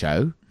TV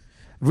show,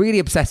 really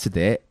obsessed with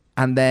it,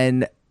 and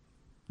then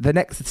the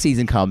next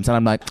season comes and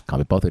I'm like,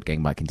 can't be bothered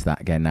getting back into that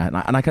again now.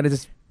 And I kind of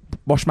just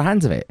wash my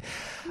hands of it.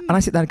 And I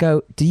sit there and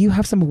go, do you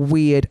have some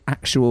weird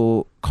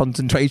actual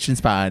concentration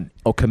span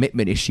or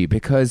commitment issue?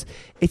 Because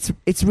it's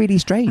really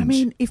strange. I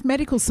mean, if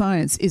medical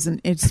science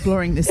isn't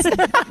exploring this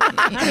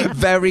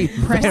very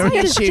pressing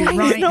issue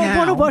right now, I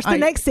want to watch the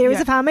next series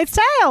of Handmaid's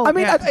Tale. I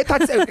mean, that's a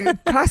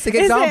classic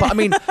example. I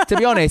mean, to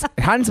be honest,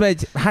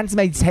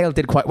 Handmaid's Tale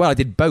did quite well. I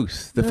did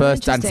both, the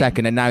first and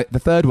second, and now the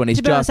third one is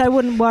to be honest, I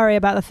wouldn't worry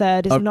about the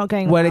third. It's not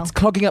going well. Well, it's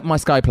clogging up my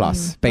Sky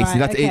Plus,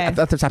 basically. Right,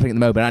 that's what's happening at the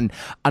moment.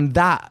 And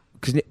that,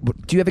 because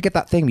do you ever get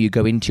that thing where you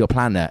go into your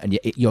planner and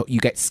you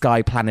get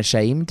Sky Planner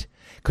shamed?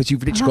 Because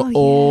you've literally got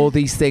all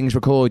these things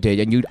recorded,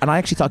 and I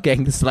actually start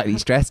getting slightly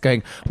stressed,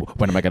 going,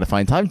 when am I going to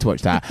find time to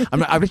watch that?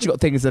 I've literally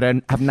got things that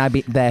have now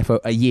been there for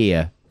a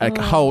year, like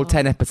a whole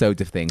 10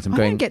 episodes of things. I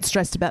don't get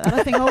stressed about that.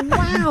 I think, oh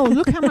wow,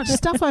 look how much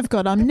stuff I've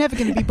got. I'm never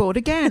going to be bored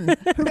again.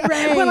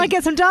 Hooray! When I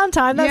get some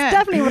downtime, that's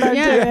definitely what I'm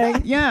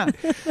doing. Yeah.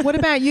 What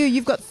about you?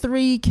 You've got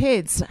 3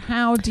 kids.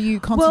 How do you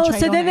concentrate? Well,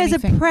 so then there's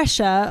anything? a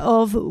pressure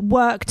of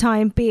work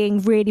time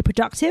being really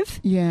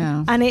productive.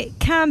 Yeah. And it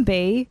can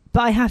be,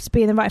 but I have to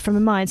be in the right frame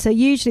of mind. So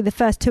usually the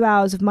first 2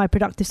 hours of my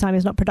productive time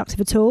is not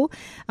productive at all.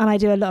 And I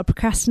do a lot of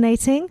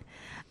procrastinating.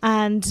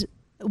 And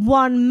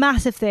one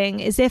massive thing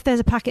is if there's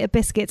a packet of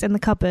biscuits in the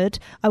cupboard,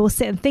 I will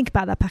sit and think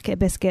about that packet of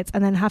biscuits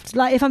and then have to,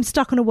 like, if I'm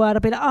stuck on a word, I'll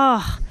be like,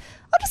 I'll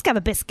just have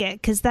a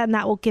biscuit, because then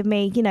that will give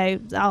me,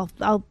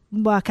 I'll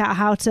work out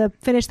how to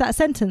finish that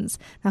sentence.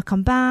 And I'll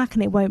come back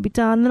and it won't be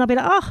done. And then I'll be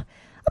like,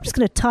 I'm just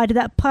going to tidy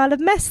that pile of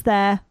mess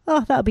there.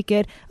 Oh, that'll be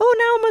good. Oh,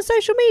 now I'm on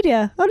social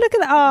media. Oh, look at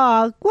that.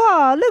 Oh,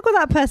 wow, look what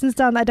that person's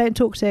done that I don't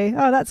talk to.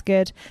 Oh, that's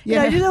good.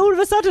 Yeah. All of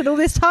a sudden, all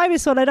this time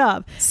is swallowed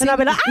up. See, and I'll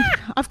be like,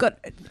 I've got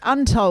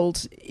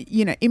untold,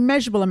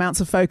 immeasurable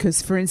amounts of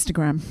focus for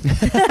Instagram.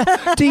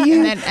 Do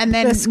you? And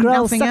then the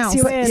scroll nothing sucks else.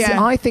 you in.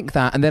 Yeah. I think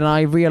that, and then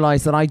I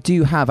realise that I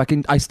do have,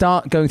 I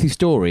start going through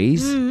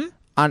stories,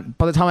 and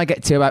by the time I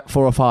get to about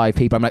 4 or 5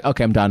 people, I'm like,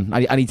 okay, I'm done.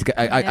 I need to go.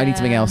 I need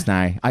something else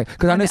now.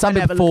 Because I know some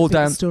people fall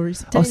down.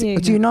 Stories.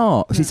 Do you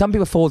not? No. See, some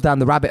people fall down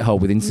the rabbit hole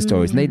with Insta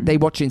stories, and they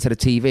watch it instead of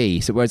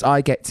TV. So whereas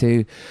I get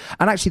to,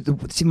 and actually,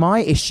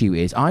 my issue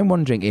is I'm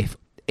wondering if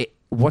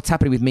what's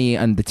happening with me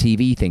and the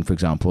TV thing, for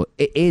example,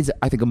 it is,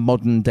 I think, a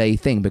modern day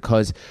thing,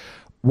 because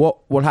what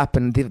will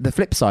happen, the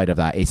flip side of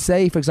that is,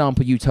 say, for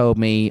example, you told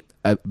me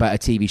about a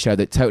TV show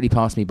that totally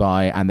passed me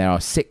by and there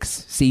are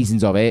 6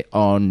 seasons of it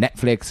on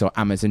Netflix or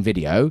Amazon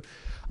Video.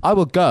 I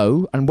will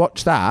go and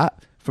watch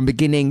that from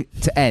beginning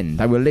to end.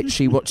 I will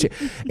literally watch it.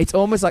 It's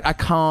almost like I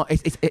can't,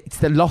 it's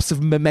the loss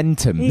of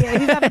momentum. Yeah,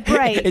 you have a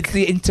break. It's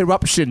the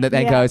interruption that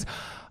then goes,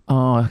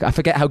 oh, I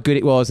forget how good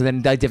it was, and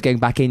then the idea of getting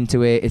back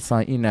into it, it's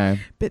like,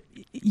 But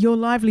your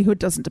livelihood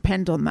doesn't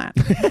depend on that.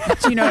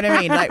 Do you know what I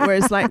mean? Like,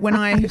 whereas, like, when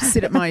I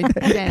sit at my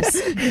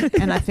desk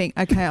and I think,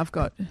 okay, I've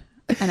got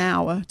an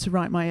hour to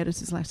write my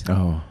editor's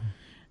letter,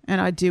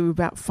 and I do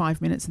about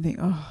 5 minutes and think,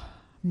 I'm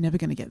never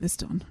going to get this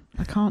done.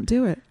 I can't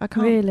do it. I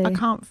can't. Really?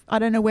 I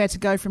don't know where to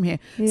go from here.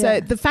 Yeah. So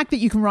the fact that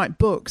you can write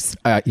books,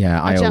 I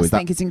just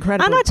think is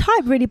incredible. And I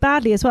type really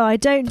badly as well. I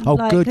don't. Oh,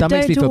 good. That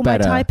makes me feel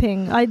better. My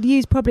typing. I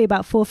use probably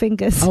about 4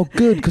 fingers. Oh,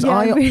 good. Because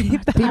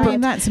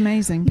that's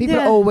amazing. People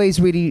are always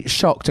really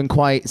shocked and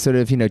quite sort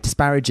of,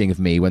 disparaging of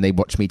me when they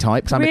watch me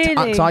type. So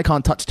I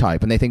can't touch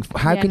type, and they think,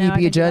 how can you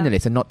be a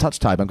journalist and not touch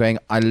type? I'm going,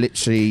 I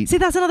literally... See,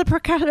 that's another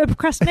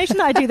procrastination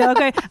that I do, though. I'll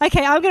go,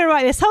 okay, I'm going to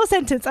write this whole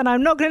sentence, and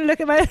I'm not going to look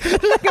at my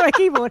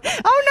keyboard.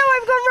 Oh, no,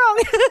 I've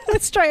gone wrong.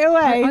 Straight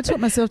away. I taught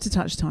myself to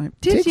touch type.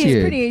 Did you?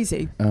 It's pretty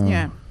easy. Oh.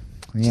 Yeah.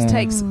 Just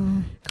takes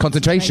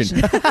concentration.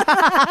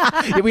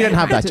 We don't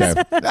have that, Joe.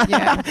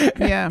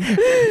 yeah.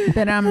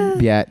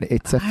 But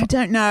it's I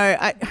don't know.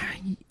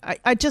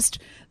 I just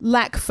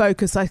lack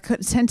focus. I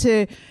tend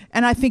to,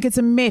 and I think it's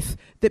a myth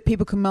that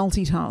people can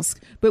multitask,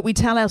 but we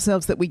tell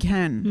ourselves that we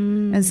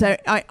can. And so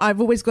I've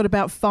always got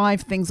about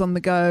 5 things on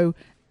the go,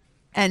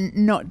 and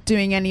not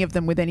doing any of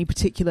them with any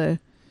particular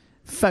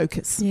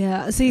focus.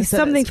 Yeah. See,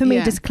 something for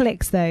me just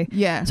clicks though.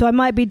 Yeah. So I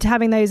might be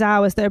having those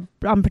hours that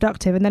are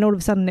unproductive, and then all of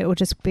a sudden it will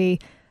just be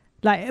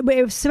like,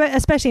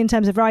 especially in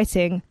terms of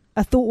writing,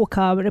 a thought will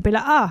come and it'll be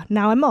like,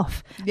 now I'm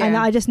off. Yeah. And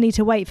I just need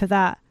to wait for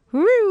that.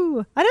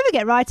 Woo! I never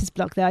get writer's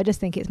block though. I just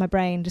think it's my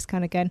brain just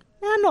kind of going,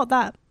 I'm not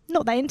that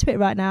into it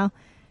right now.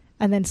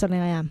 And then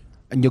suddenly I am.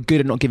 And you're good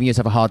at not giving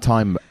yourself a hard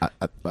time,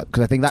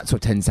 because I think that's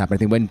what tends to happen. I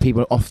think when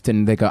people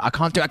often they go, I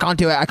can't do it.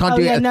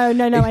 No,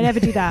 I never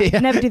do that.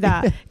 Never do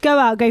that. Go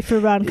out, go for a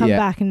run, come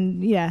back,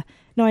 and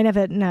no, I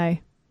never. No,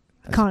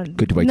 that's can't.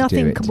 Good way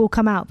nothing to do it. Will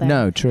come out there.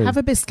 No, true. Have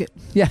a biscuit.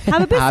 Yeah,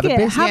 have a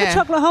biscuit. Have a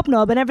chocolate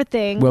hobnob, and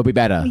everything will be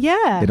better.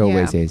 Yeah, it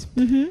always is.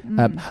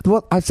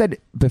 What I've said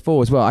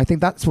before as well, I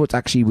think that's what's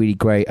actually really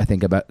great. I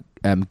think about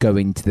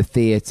going to the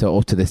theatre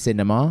or to the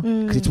cinema,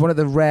 because it's one of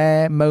the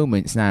rare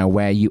moments now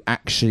where you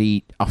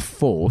actually are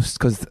forced,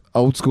 because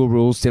old school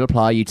rules still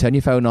apply. You turn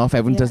your phone off.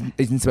 Everyone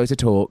isn't supposed to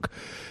talk.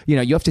 You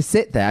have to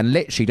sit there and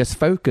literally just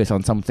focus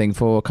on something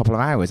for a couple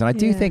of hours. And I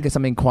do think there's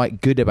something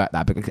quite good about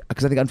that,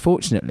 because I think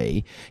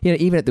unfortunately,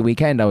 even at the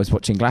weekend I was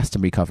watching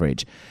Glastonbury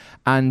coverage,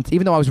 and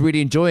even though I was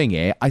really enjoying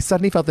it, I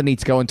suddenly felt the need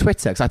to go on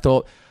Twitter, because I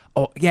thought,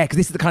 because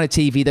this is the kind of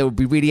TV that would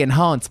be really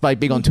enhanced by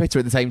being on Twitter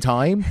at the same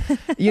time.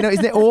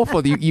 Isn't it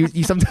awful that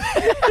you sometimes...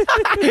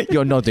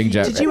 You're nodding,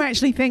 Joe. Did you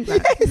actually think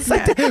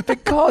that?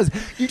 Because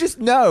you just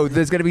know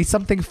there's going to be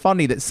something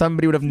funny that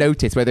somebody would have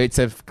noticed, whether it's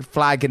a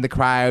flag in the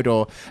crowd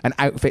or an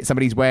outfit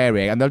somebody's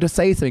wearing, and they'll just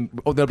say something,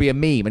 or there'll be a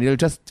meme, and it'll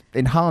just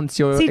enhance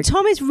your... See,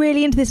 Tom is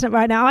really into this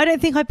right now. I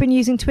don't think I've been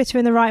using Twitter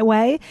in the right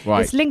way.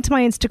 Right. It's linked to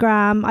my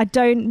Instagram. I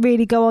don't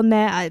really go on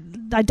there.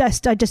 I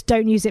just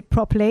don't use it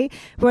properly.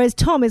 Whereas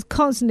Tom is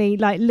constantly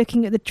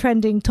looking at the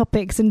trending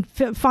topics and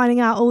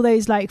finding out all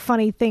those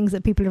funny things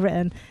that people have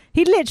written.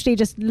 He literally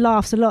just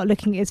laughs a lot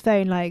looking at his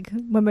phone,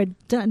 when we're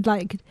done,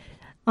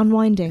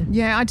 unwinding.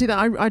 Yeah, I do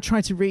that. I try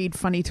to read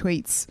funny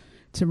tweets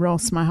to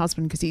Ross, my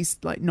husband, because he's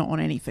not on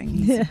anything.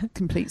 He's a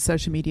complete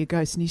social media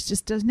ghost, and he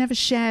just never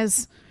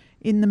shares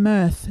in the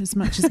mirth as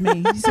much as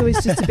me. He's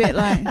always just a bit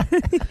that's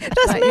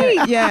me.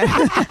 Yeah.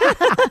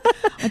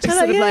 I just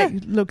sort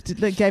of looked,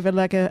 gave her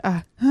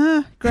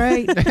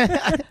great.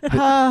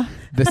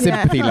 The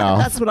sympathy laugh.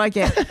 That's what I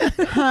get.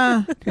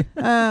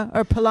 Or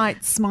a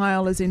polite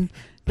smile, as in,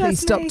 please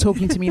stop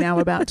talking to me now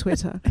about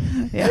Twitter.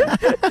 Yeah.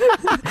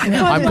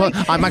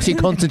 I'm actually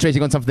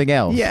concentrating on something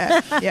else.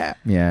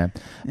 Yeah.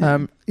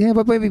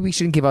 But maybe we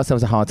shouldn't give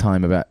ourselves a hard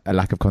time about a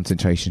lack of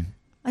concentration.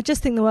 I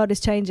just think the world is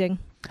changing.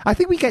 I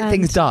think we get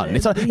things done.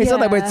 It's not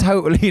like we're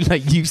totally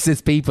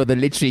useless people that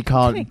literally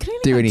can't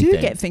do anything. I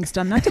do get things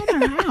done. I don't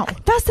know how.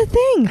 That's the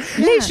thing.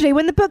 Yeah. Literally,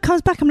 when the book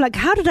comes back, I'm like,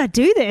 how did I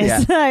do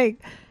this? Yeah.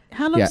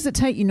 How long does it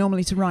take you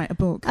normally to write a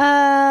book?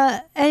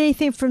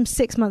 Anything from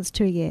 6 months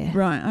to a year.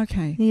 Right,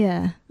 okay.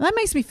 Yeah. That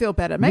makes me feel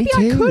better. Maybe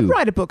I could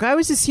write a book. I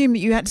always assumed that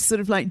you had to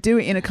sort of do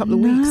it in a couple of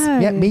weeks.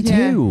 Yeah, me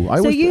too.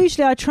 So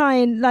usually I try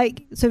and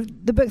so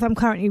the book that I'm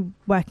currently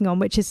working on,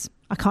 which is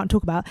I can't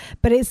talk about,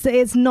 but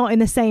it's not in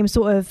the same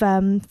sort of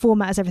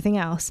format as everything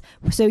else.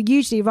 So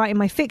usually writing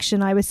my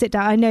fiction, I would sit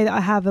down. I know that I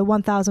have a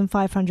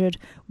 1,500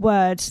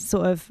 word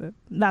sort of,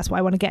 that's what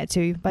I want to get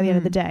to by the end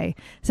of the day.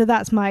 So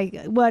that's my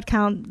word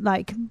count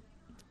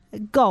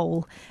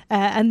goal.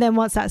 And then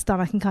once that's done,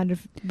 I can kind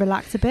of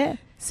relax a bit.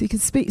 So you can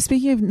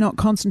speaking of not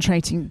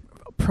concentrating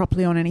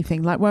properly on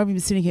anything, while we've been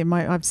sitting here,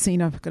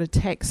 I've got a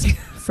text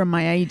from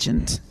my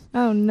agent.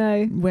 Oh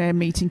no. We're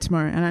meeting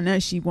tomorrow, and I know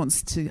she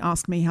wants to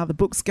ask me how the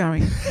book's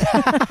going.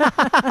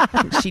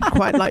 She'd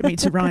quite like me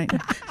to write.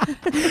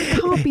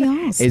 Can't be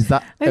asked. Is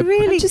that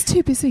really? I'm just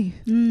too busy.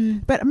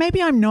 But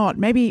maybe I'm not.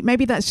 Maybe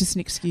that's just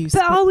an excuse.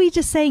 But are we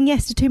just saying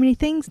yes to too many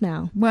things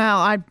now? Well,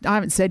 I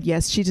haven't said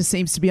yes. She just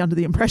seems to be under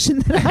the impression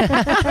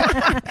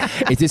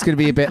that is this going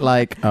to be a bit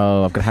like,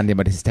 I've got to hand in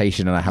my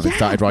dissertation and I haven't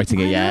started writing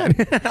it yet?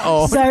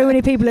 So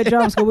many people at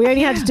drama school. We only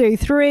had to do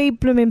 3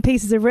 blooming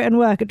pieces of written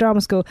work at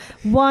drama school.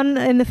 One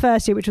in the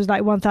first year, which was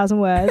 1,000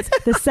 words.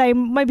 The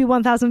same, maybe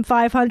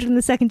 1,500 in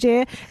the second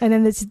year, and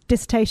then the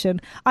dissertation.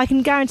 I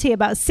can guarantee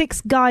about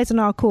 6 guys on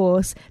our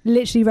course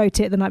literally wrote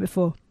it the night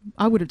before.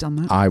 I would have done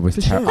that. I was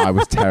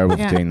terrible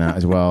for doing that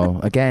as well.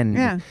 Again,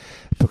 Yeah.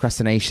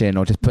 procrastination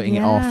or just putting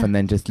it off, and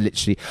then just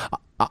literally.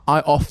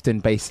 I often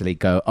basically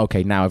go,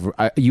 okay, now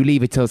you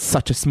leave it till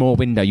such a small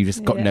window, you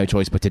just got no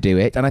choice but to do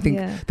it. And I think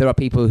there are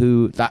people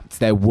who that's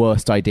their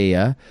worst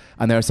idea,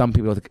 and there are some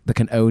people that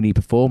can only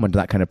perform under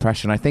that kind of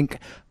pressure. And I think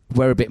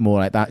we're a bit more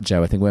like that,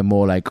 Joe. I think we're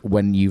more like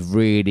when you've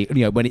really,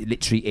 when it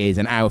literally is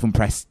an hour from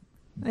press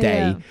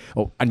day,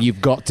 and you've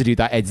got to do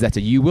that Ed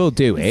Zeta, you will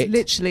do it.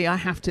 Literally, I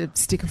have to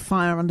stick a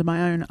fire under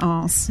my own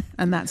arse,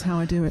 and that's how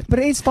I do it. But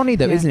it is funny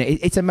though, isn't it?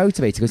 It's a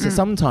motivator because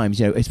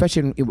sometimes,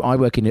 especially I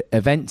work in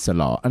events a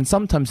lot, and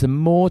sometimes the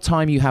more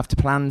time you have to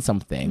plan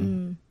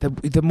something,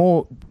 the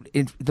more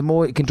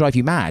it can drive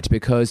you mad,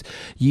 because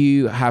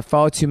you have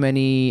far too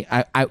many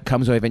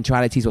outcomes or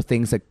eventualities or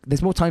things that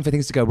there's more time for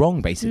things to go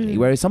wrong, basically.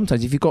 Whereas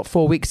sometimes if you've got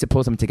 4 weeks to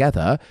pull them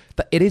together,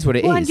 it is what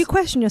it is. And you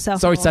question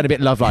yourself. Sorry to sound a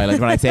bit Love Island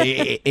when I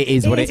say it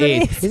is what it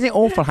is. Isn't it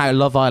awful how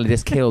Love Island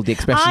has killed the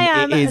expression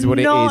it is what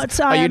it is?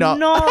 Are you not?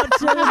 No,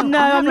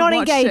 I'm not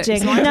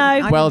engaging.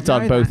 No. Well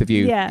done, both of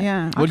you.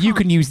 Yeah. Well, you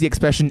can use the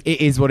expression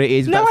it is what it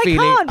is. No, I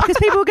can't, because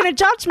people are going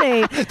to judge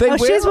me.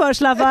 She's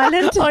watched Love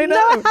Island. I know. No,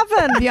 I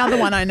haven't. The other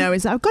one I know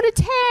is I've got a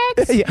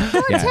text.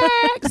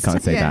 Text.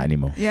 Can't say that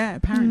anymore. Yeah,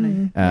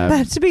 apparently.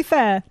 But to be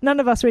fair, none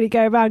of us really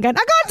go around going,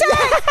 I got a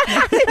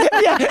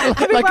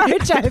text!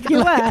 Like, Joe, if you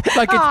were.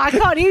 I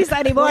can't use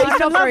that anymore. Well, it's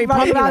not very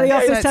popular. Around the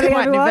office telling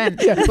everyone.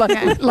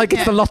 Like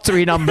it's the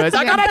lottery numbers.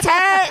 I got a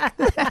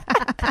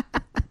text!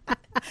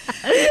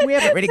 We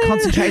haven't really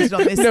concentrated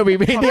on this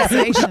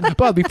conversation.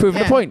 Well, we've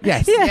proven the point.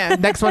 Yes. Yeah.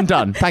 Next one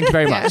done. Thank you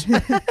very much.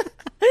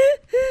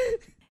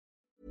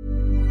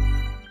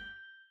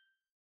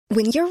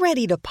 When you're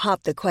ready to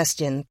pop the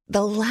question,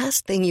 the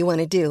last thing you want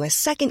to do is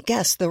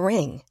second-guess the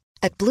ring.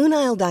 At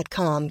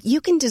BlueNile.com, you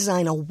can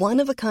design a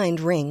one-of-a-kind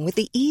ring with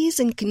the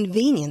ease and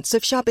convenience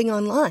of shopping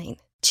online.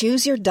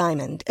 Choose your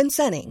diamond and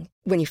setting.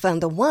 When you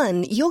find the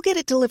one, you'll get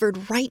it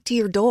delivered right to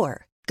your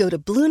door. Go to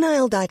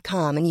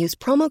BlueNile.com and use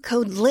promo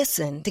code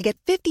LISTEN to get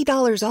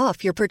 $50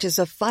 off your purchase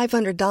of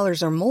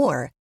 $500 or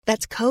more.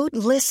 That's code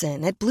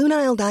LISTEN at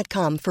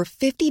BlueNile.com for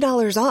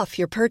 $50 off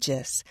your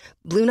purchase.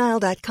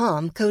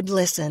 BlueNile.com, code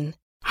LISTEN.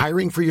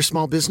 Hiring for your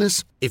small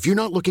business? If you're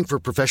not looking for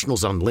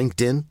professionals on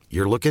LinkedIn,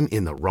 you're looking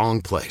in the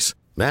wrong place.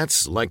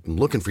 That's like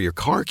looking for your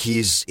car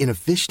keys in a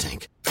fish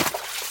tank.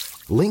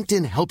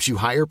 LinkedIn helps you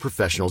hire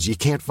professionals you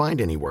can't find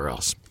anywhere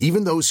else,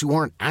 even those who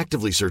aren't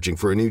actively searching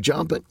for a new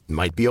job but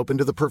might be open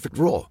to the perfect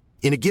role.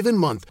 In a given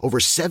month, over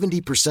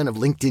 70% of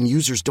LinkedIn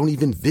users don't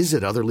even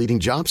visit other leading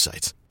job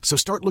sites. So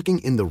start looking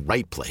in the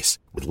right place.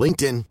 With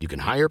LinkedIn, you can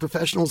hire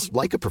professionals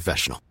like a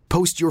professional.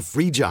 Post your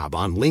free job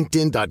on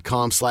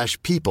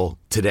linkedin.com/people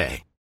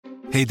today.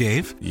 Hey,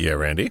 Dave. Yeah,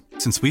 Randy.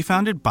 Since we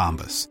founded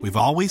Bombas, we've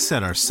always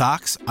said our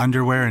socks,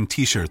 underwear, and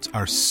T-shirts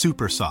are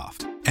super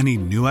soft. Any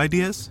new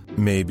ideas?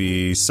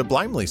 Maybe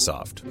sublimely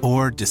soft.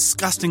 Or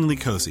disgustingly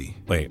cozy.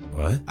 Wait,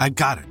 what? I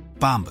got it.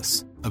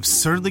 Bombas.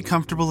 Absurdly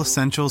comfortable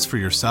essentials for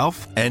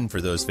yourself and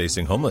for those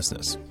facing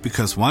homelessness.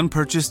 Because one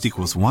purchased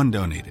equals one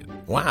donated.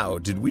 Wow,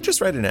 did we just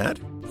write an ad?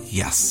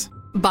 Yes.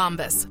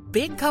 Bombas.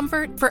 Big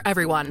comfort for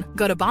everyone.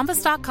 Go to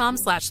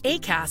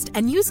bombas.com/ACAST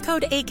and use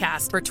code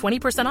ACAST for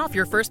 20% off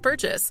your first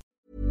purchase.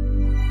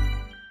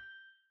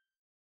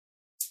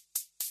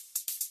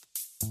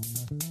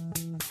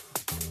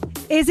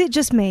 Is it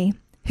just me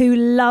who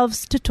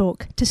loves to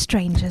talk to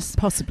strangers?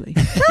 Possibly.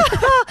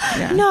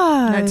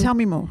 No, tell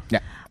me more. Yeah.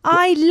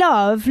 I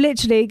love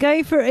literally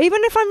going for,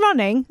 even if I'm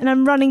running and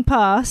I'm running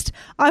past,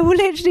 I will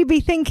literally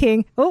be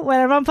thinking, when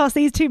I run past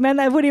these two men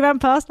that I've already run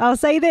past, I'll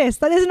say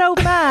this. Like, there's an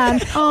old man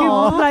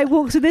who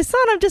walks with his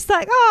son. I'm just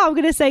like, I'm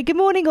going to say good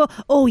morning,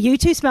 or you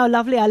two smell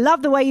lovely. I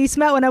love the way you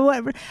smell when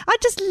I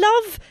just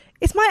love,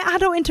 it's my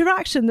adult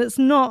interaction that's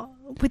not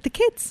with the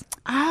kids.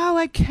 Oh,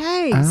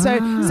 okay. So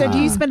do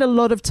you spend a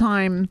lot of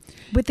time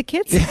with the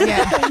kids?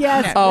 Yeah.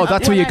 Yes. Oh,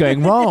 that's where you're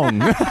going wrong.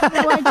 No,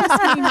 I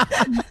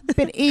just mean,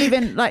 but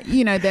even like,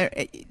 there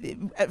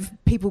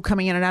people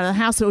coming in and out of the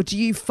house, or do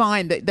you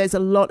find that there's a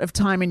lot of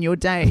time in your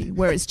day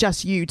where it's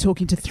just you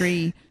talking to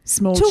three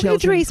small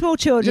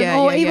children,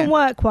 or even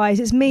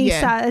work-wise, it's me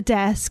sat at a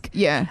desk.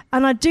 Yeah.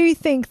 And I do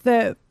think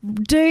that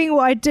doing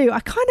what I do, I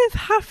kind of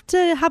have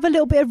to have a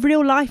little bit of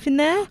real life in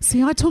there.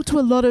 See, I talk to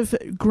a lot of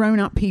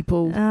grown-up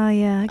people. Oh,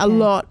 yeah. Okay. A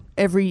lot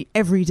every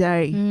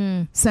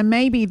day. So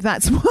maybe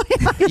that's why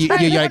you're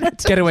like,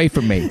 get away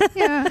from me.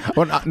 Yeah.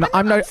 Well,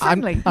 I'm not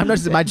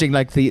just imagining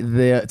like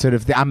the sort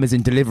of the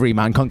Amazon delivery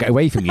man can't get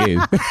away from you.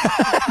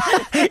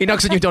 He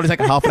knocks on your door, it's like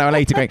half an hour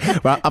later going,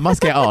 well, I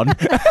must get on. No,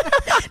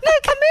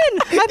 come in.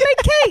 I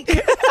made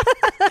cake.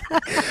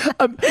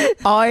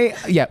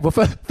 Well,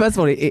 first of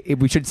all,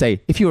 we should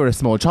say, if you are a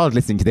small child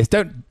listening to this,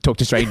 don't talk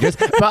to strangers,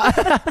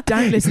 but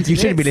don't listen to you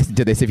shouldn't be listening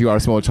to this if you are a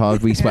small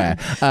child, we swear.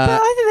 But I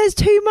think there's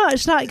too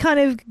much like kind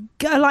of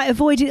like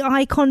avoiding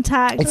eye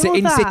contact. It's all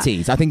in that.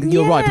 cities. I think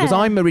you're right, because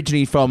I'm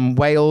originally from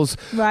Wales.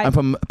 Right. I'm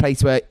from a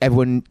place where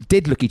everyone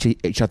did look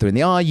each other in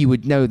the eye. You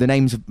would know the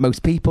names of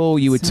most people.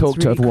 You would talk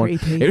to everyone.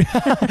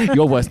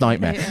 Your worst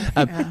nightmare.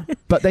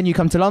 But then you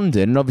come to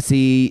London, and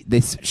obviously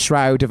this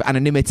shroud of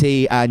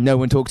anonymity, and no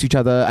one talks to each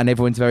other, and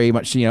everyone's very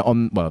much,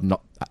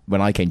 not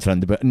when I came to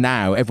London, but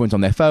now everyone's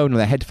on their phone or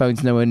their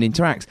headphones. No one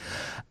interacts.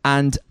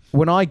 And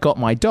when I got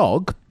my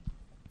dog,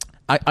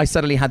 I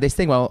suddenly had this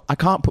thing, well, I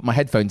can't put my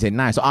headphones in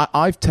now. So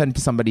I've turned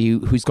to somebody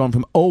who's gone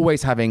from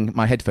always having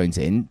my headphones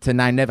in to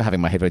now never having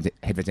my headphones in,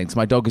 because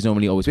my dog is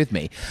normally always with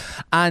me.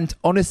 And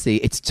honestly,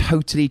 it's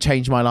totally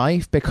changed my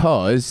life,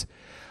 because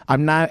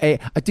I'm now I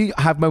do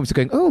have moments of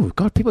going, oh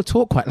God, people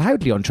talk quite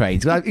loudly on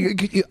trains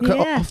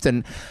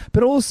often,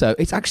 but also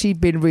it's actually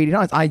been really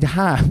nice. I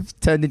have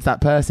turned into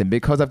that person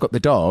because I've got the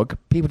dog.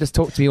 People just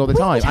talk to me all the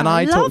time, and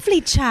I lovely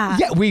chat.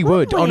 Yeah, we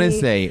would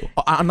honestly.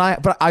 But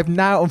I've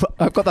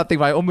got that thing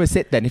where I almost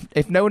sit then.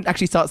 If no one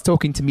actually starts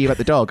talking to me about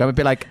the dog, I'm a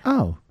bit like,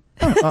 oh,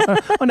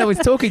 no one's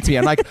talking to me.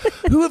 I'm like,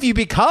 who have you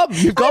become?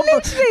 You've gone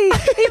literally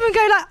even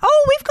go like,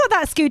 oh, we've got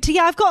that scooter.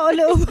 Yeah, I've got a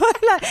little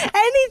like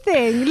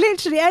anything,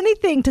 literally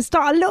anything to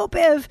start a little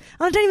bit of.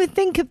 I don't even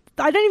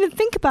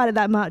think about it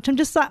that much. I'm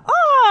just like,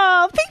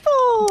 oh,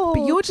 people.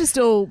 But you're just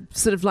all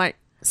sort of like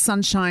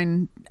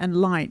sunshine and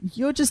light.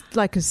 You're just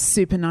like a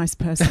super nice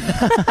person.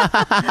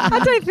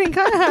 I don't think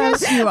I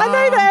have. Yes, you are. I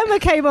know that Emma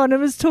came on and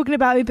was talking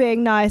about me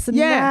being nice, and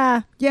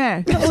yeah,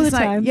 not all the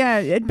time.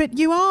 Yeah, but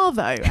you are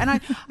though, and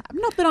I'm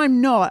not that I'm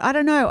not. I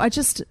don't know. I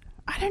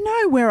don't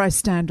know where I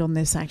stand on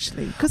this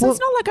actually, because it's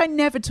not like I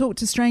never talk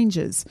to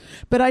strangers,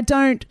 but I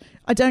don't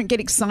get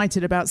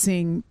excited about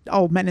seeing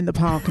old men in the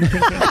park and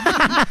thinking,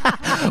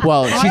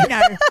 well,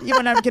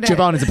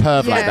 Giovanna's a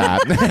perv like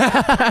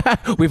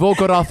that. We've all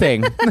got our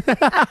thing.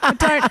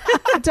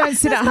 I don't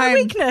sit at home.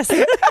 Weakness.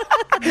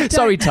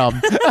 Sorry,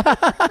 Tom.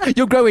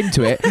 You'll grow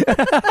into it.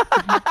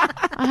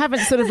 I haven't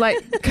sort of like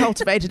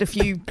cultivated a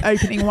few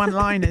opening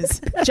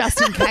one-liners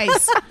just in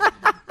case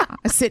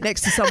I sit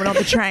next to someone on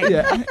the train.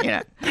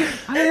 Yeah.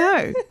 I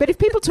don't know. But if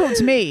people talk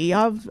to me,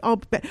 I'll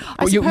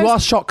you are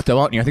shocked though,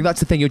 aren't you? I think that's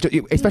the thing.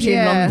 Especially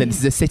in London, this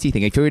is a city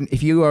thing.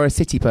 If you are a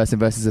city person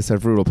versus a sort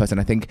of rural person,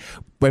 I think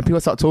when people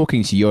start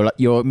talking to you,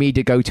 your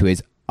immediate go-to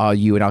is, are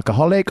you an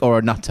alcoholic or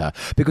a nutter?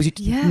 Because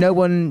no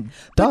one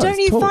does. But don't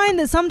you talk. find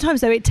that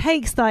sometimes though it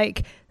takes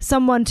like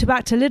someone to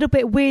act a little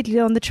bit weirdly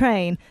on the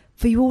train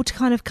for you all to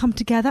kind of come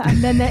together,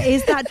 and then there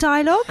is that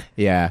dialogue?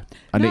 Yeah.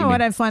 I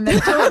don't find that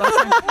at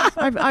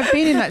all. I've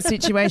been in that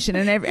situation,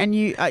 and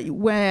you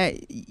where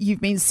you've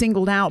been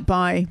singled out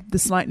by the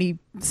slightly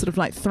sort of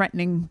like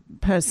threatening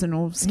person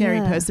or scary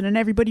person, and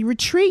everybody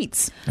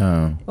retreats.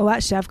 Oh,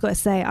 actually, I've got to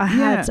say, I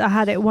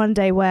had it one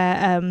day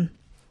where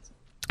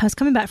I was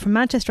coming back from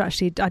Manchester.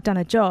 Actually, I'd done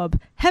a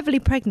job, heavily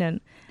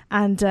pregnant.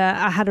 And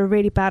I had a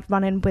really bad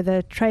run-in with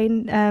a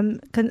train,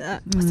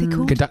 what's he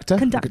called? Conductor.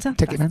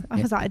 Ticket man.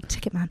 I was like, a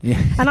ticket man. Yeah.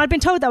 And I'd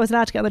been told that I was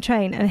allowed to get on the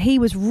train, and he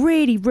was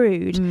really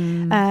rude.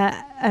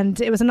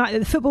 And it was a night that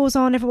the football was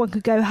on, everyone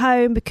could go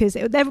home because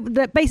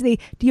basically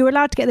you were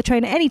allowed to get the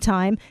train at any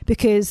time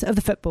because of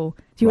the football.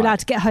 You were allowed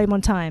to get home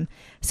on time.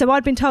 So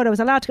I'd been told I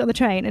was allowed to get on the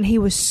train, and he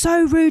was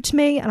so rude to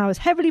me, and I was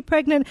heavily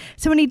pregnant.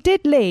 So when he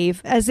did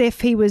leave, as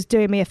if he was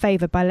doing me a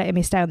favour by letting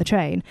me stay on the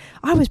train,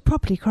 I was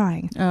properly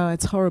crying. Oh,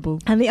 it's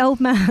horrible. And the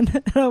old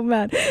man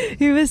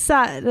who was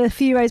sat a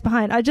few rows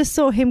behind, I just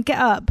saw him get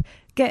up,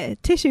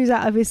 get tissues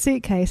out of his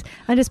suitcase,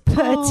 and just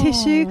put a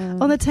tissue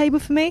on the table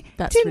for me.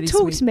 That's didn't really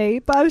talk sweet. to me,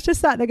 but I was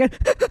just sat there going,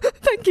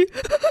 thank you.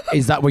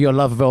 Is that where your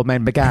love of old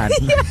men began?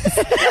 Yes.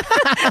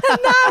 And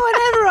now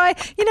whenever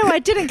I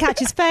didn't catch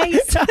his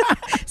face,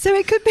 so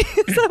it could be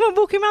someone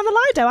walking around the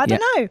Lido. I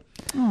don't know.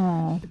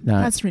 Oh,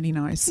 that's really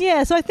nice.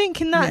 Yeah, so I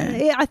think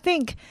I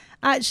think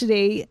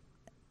actually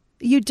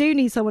you do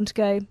need someone to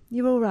go,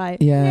 you're all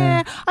right.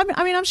 Yeah.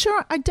 I mean, I'm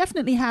sure I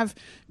definitely have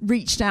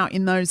reached out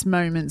in those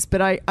moments,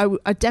 but I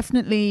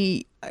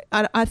definitely,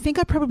 I think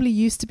I probably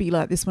used to be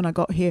like this when I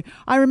got here.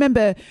 I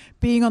remember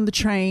being on the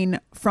train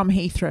from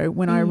Heathrow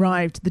when I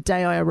arrived, the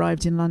day I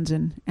arrived in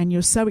London, and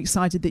you're so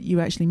excited that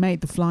you actually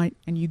made the flight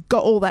and you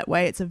got all that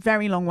way. It's a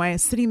very long way. I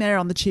was sitting there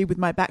on the tube with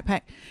my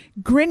backpack,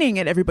 grinning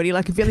at everybody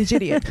like a village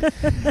idiot,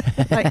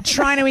 like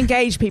trying to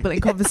engage people in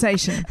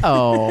conversation.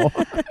 Oh.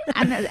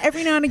 And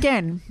every now and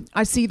again,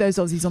 I see those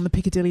Aussies on the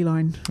Piccadilly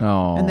line.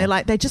 Oh. And they're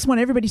like, they just want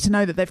everybody to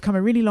know that they've come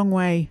a really long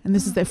way and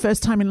this is their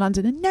first time in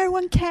London and no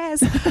one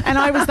cares. And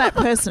I was that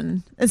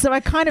person. And so I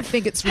kind of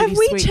think it's really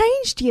sweet. Have we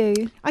changed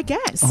you? I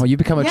guess. Oh, you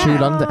become a true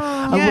Londoner.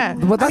 Yeah.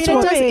 Well, that's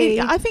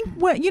I think,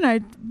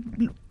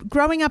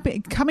 growing up,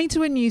 coming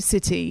to a new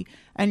city,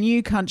 a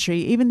new country,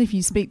 even if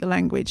you speak the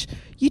language,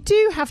 you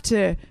do have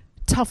to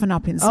toughen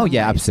up in some ways.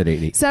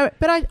 Absolutely. So,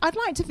 but I'd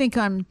like to think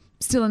I'm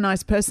still a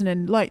nice person,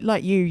 and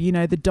like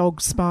you, the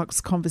dog sparks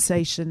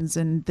conversations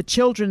and the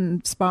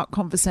children spark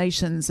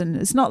conversations, and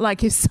it's not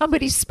like if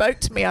somebody spoke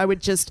to me I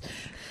would just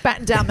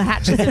batten down the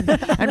hatches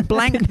and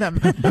blank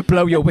them.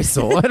 Blow your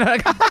whistle.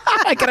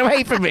 Get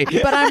away from me.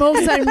 But I'm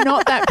also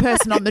not that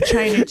person on the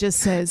train who just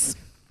says,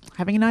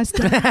 having a nice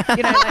day.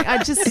 You know, like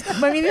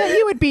I mean,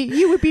 you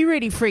would be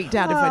really freaked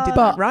out if I did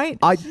that, right?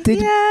 I did.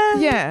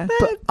 Yeah.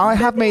 But I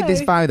have made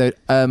this vow though,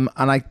 and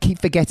I keep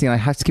forgetting. I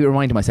have to keep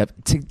reminding myself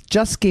to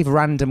just give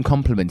random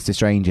compliments to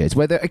strangers.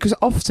 Because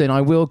often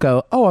I will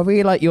go, "Oh, I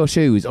really like your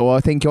shoes," or "I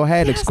think your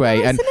hair looks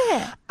great," nice,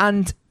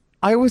 and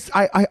I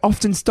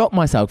often stop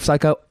myself because I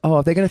go, "Oh,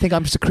 are they going to think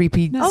I'm just a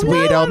creepy,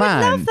 weird old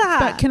man?" Love that.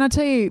 But can I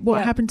tell you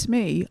what happened to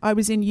me? I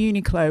was in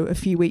Uniqlo a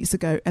few weeks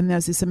ago, and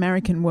there's this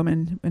American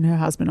woman and her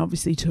husband,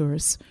 obviously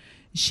tourists.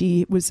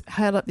 She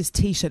held up this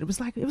T-shirt. It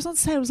was on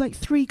sale. It was like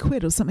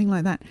 £3 or something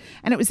like that.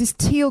 And it was this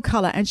teal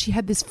colour, and she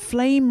had this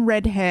flame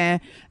red hair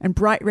and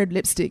bright red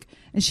lipstick.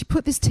 And she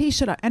put this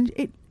T-shirt up, and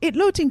it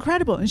looked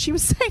incredible. And she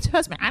was saying to her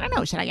husband, "I don't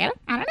know, should I get it?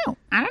 I don't know,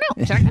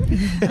 should I get it?"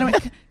 And I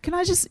went, "Can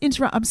I just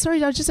interrupt? I'm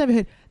sorry, I just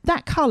overheard.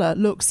 That colour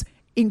looks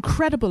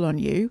incredible on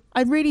you.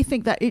 I really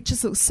think that it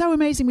just looks so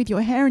amazing with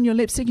your hair and your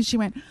lipstick." And she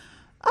went,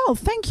 "Oh,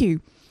 thank you."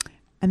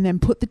 And then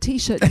put the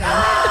T-shirt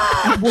down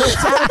and walked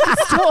out of the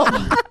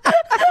store.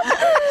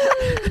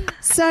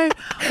 So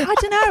I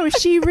don't know if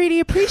she really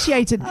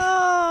appreciated.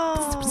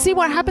 See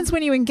what happens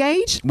when you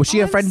engage? Was she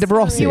a friend of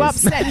Ross's? You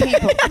upset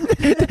people.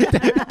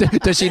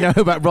 Does she know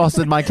about Ross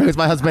and my clothes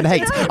my husband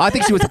hates? I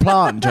think she was a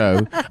plant,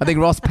 Joe. I think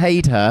Ross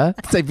paid her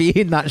to be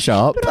in that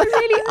shop. But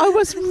I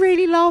was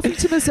really laughing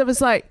to myself. I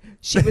was like,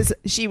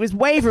 she was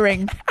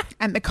wavering,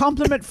 and the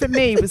compliment for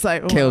me was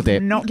like, killed it.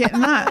 I'm not getting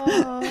that.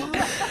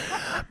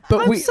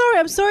 But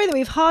I'm sorry that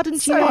we've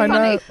hardened you. I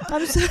know.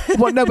 I'm sorry.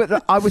 Well, no,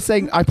 but I was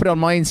saying, I put it on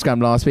my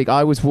Instagram last week.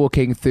 I was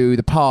walking through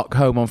the park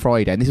home on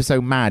Friday, and this was so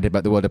mad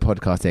about the world of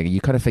podcasting, and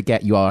you kind of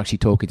forget you are actually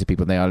talking to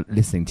people and they are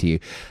listening to you.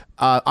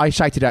 I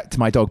shouted out to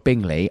my dog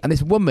Bingley, and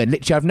this woman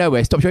literally out of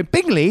nowhere stopped. She went,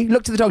 "Bingley,"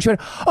 looked at the dog. She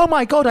went, "Oh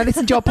my God, I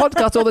listen to your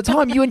podcast all the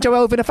time. You and Joe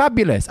Elvin are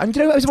fabulous." And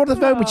you know, it was one of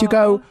those moments you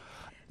go,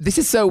 this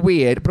is so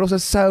weird, but also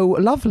so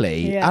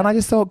lovely. Yeah. And I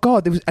just thought,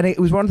 God, it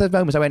was one of those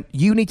moments I went,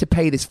 you need to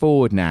pay this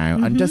forward now.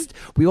 Mm-hmm. And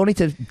we all need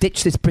to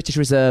ditch this British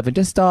Reserve and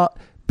just start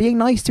being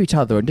nice to each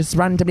other and just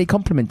randomly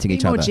complimenting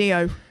each other.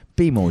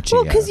 Be more Geo.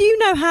 Well, because you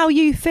know how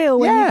you feel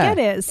when you get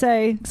it. So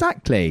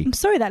exactly. I'm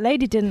sorry that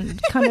lady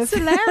didn't kind of... It's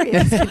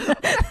hilarious.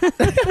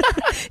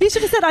 You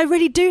should have said, "I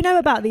really do know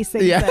about these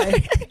things." Yeah.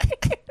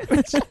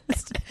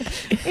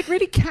 It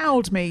really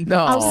cowed me.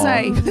 No. I'll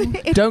say.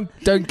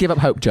 Don't give up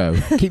hope, Joe.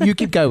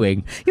 Keep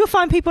going. You'll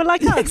find people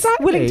like us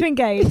willing to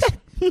engage.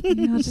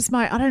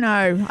 I don't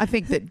know. I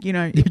think that, you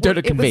don't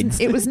look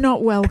convinced. It was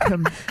not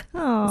welcome.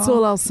 That's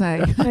all I'll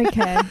say.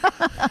 Okay.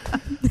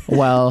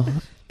 Well,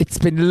 it's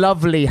been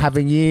lovely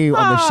having you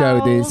on the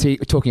show this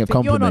week, talking of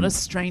compliments. You're not a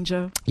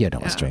stranger. You're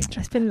not a stranger.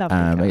 It's been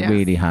lovely. It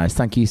really has.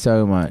 Thank you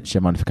so much,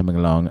 Amanda, for coming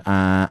along.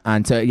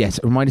 And so, yes,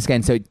 remind us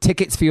again. So,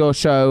 tickets for your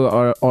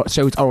show or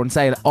shows are on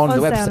sale on the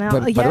website.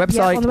 On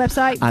the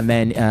website. And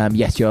then,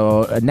 yes,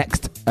 your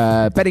next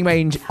betting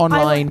range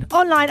online.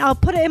 I'll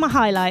put it in my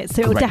highlights,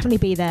 so it will definitely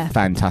be there.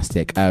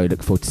 Fantastic. I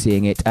look forward to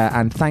seeing it.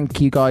 And thank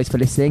you guys for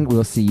listening.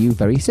 We'll see you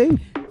very soon.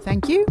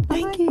 Thank you.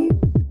 Thank you.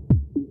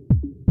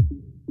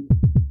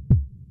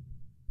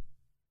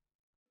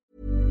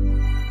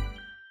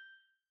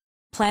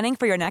 Planning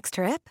for your next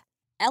trip?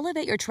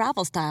 Elevate your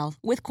travel style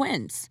with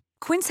Quince.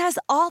 Quince has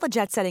all the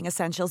jet-setting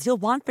essentials you'll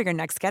want for your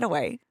next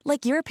getaway,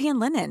 like European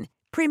linen,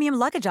 premium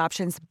luggage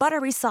options,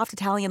 buttery soft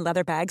Italian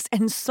leather bags,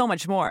 and so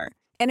much more.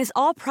 And is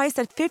all priced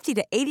at 50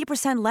 to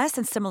 80% less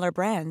than similar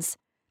brands.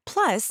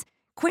 Plus,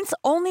 Quince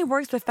only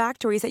works with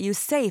factories that use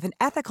safe and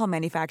ethical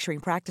manufacturing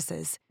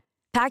practices.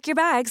 Pack your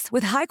bags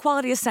with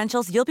high-quality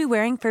essentials you'll be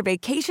wearing for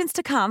vacations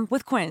to come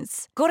with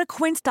Quince. Go to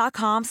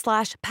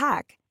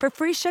quince.com/pack for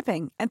free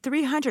shipping and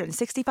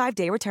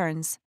 365-day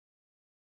returns.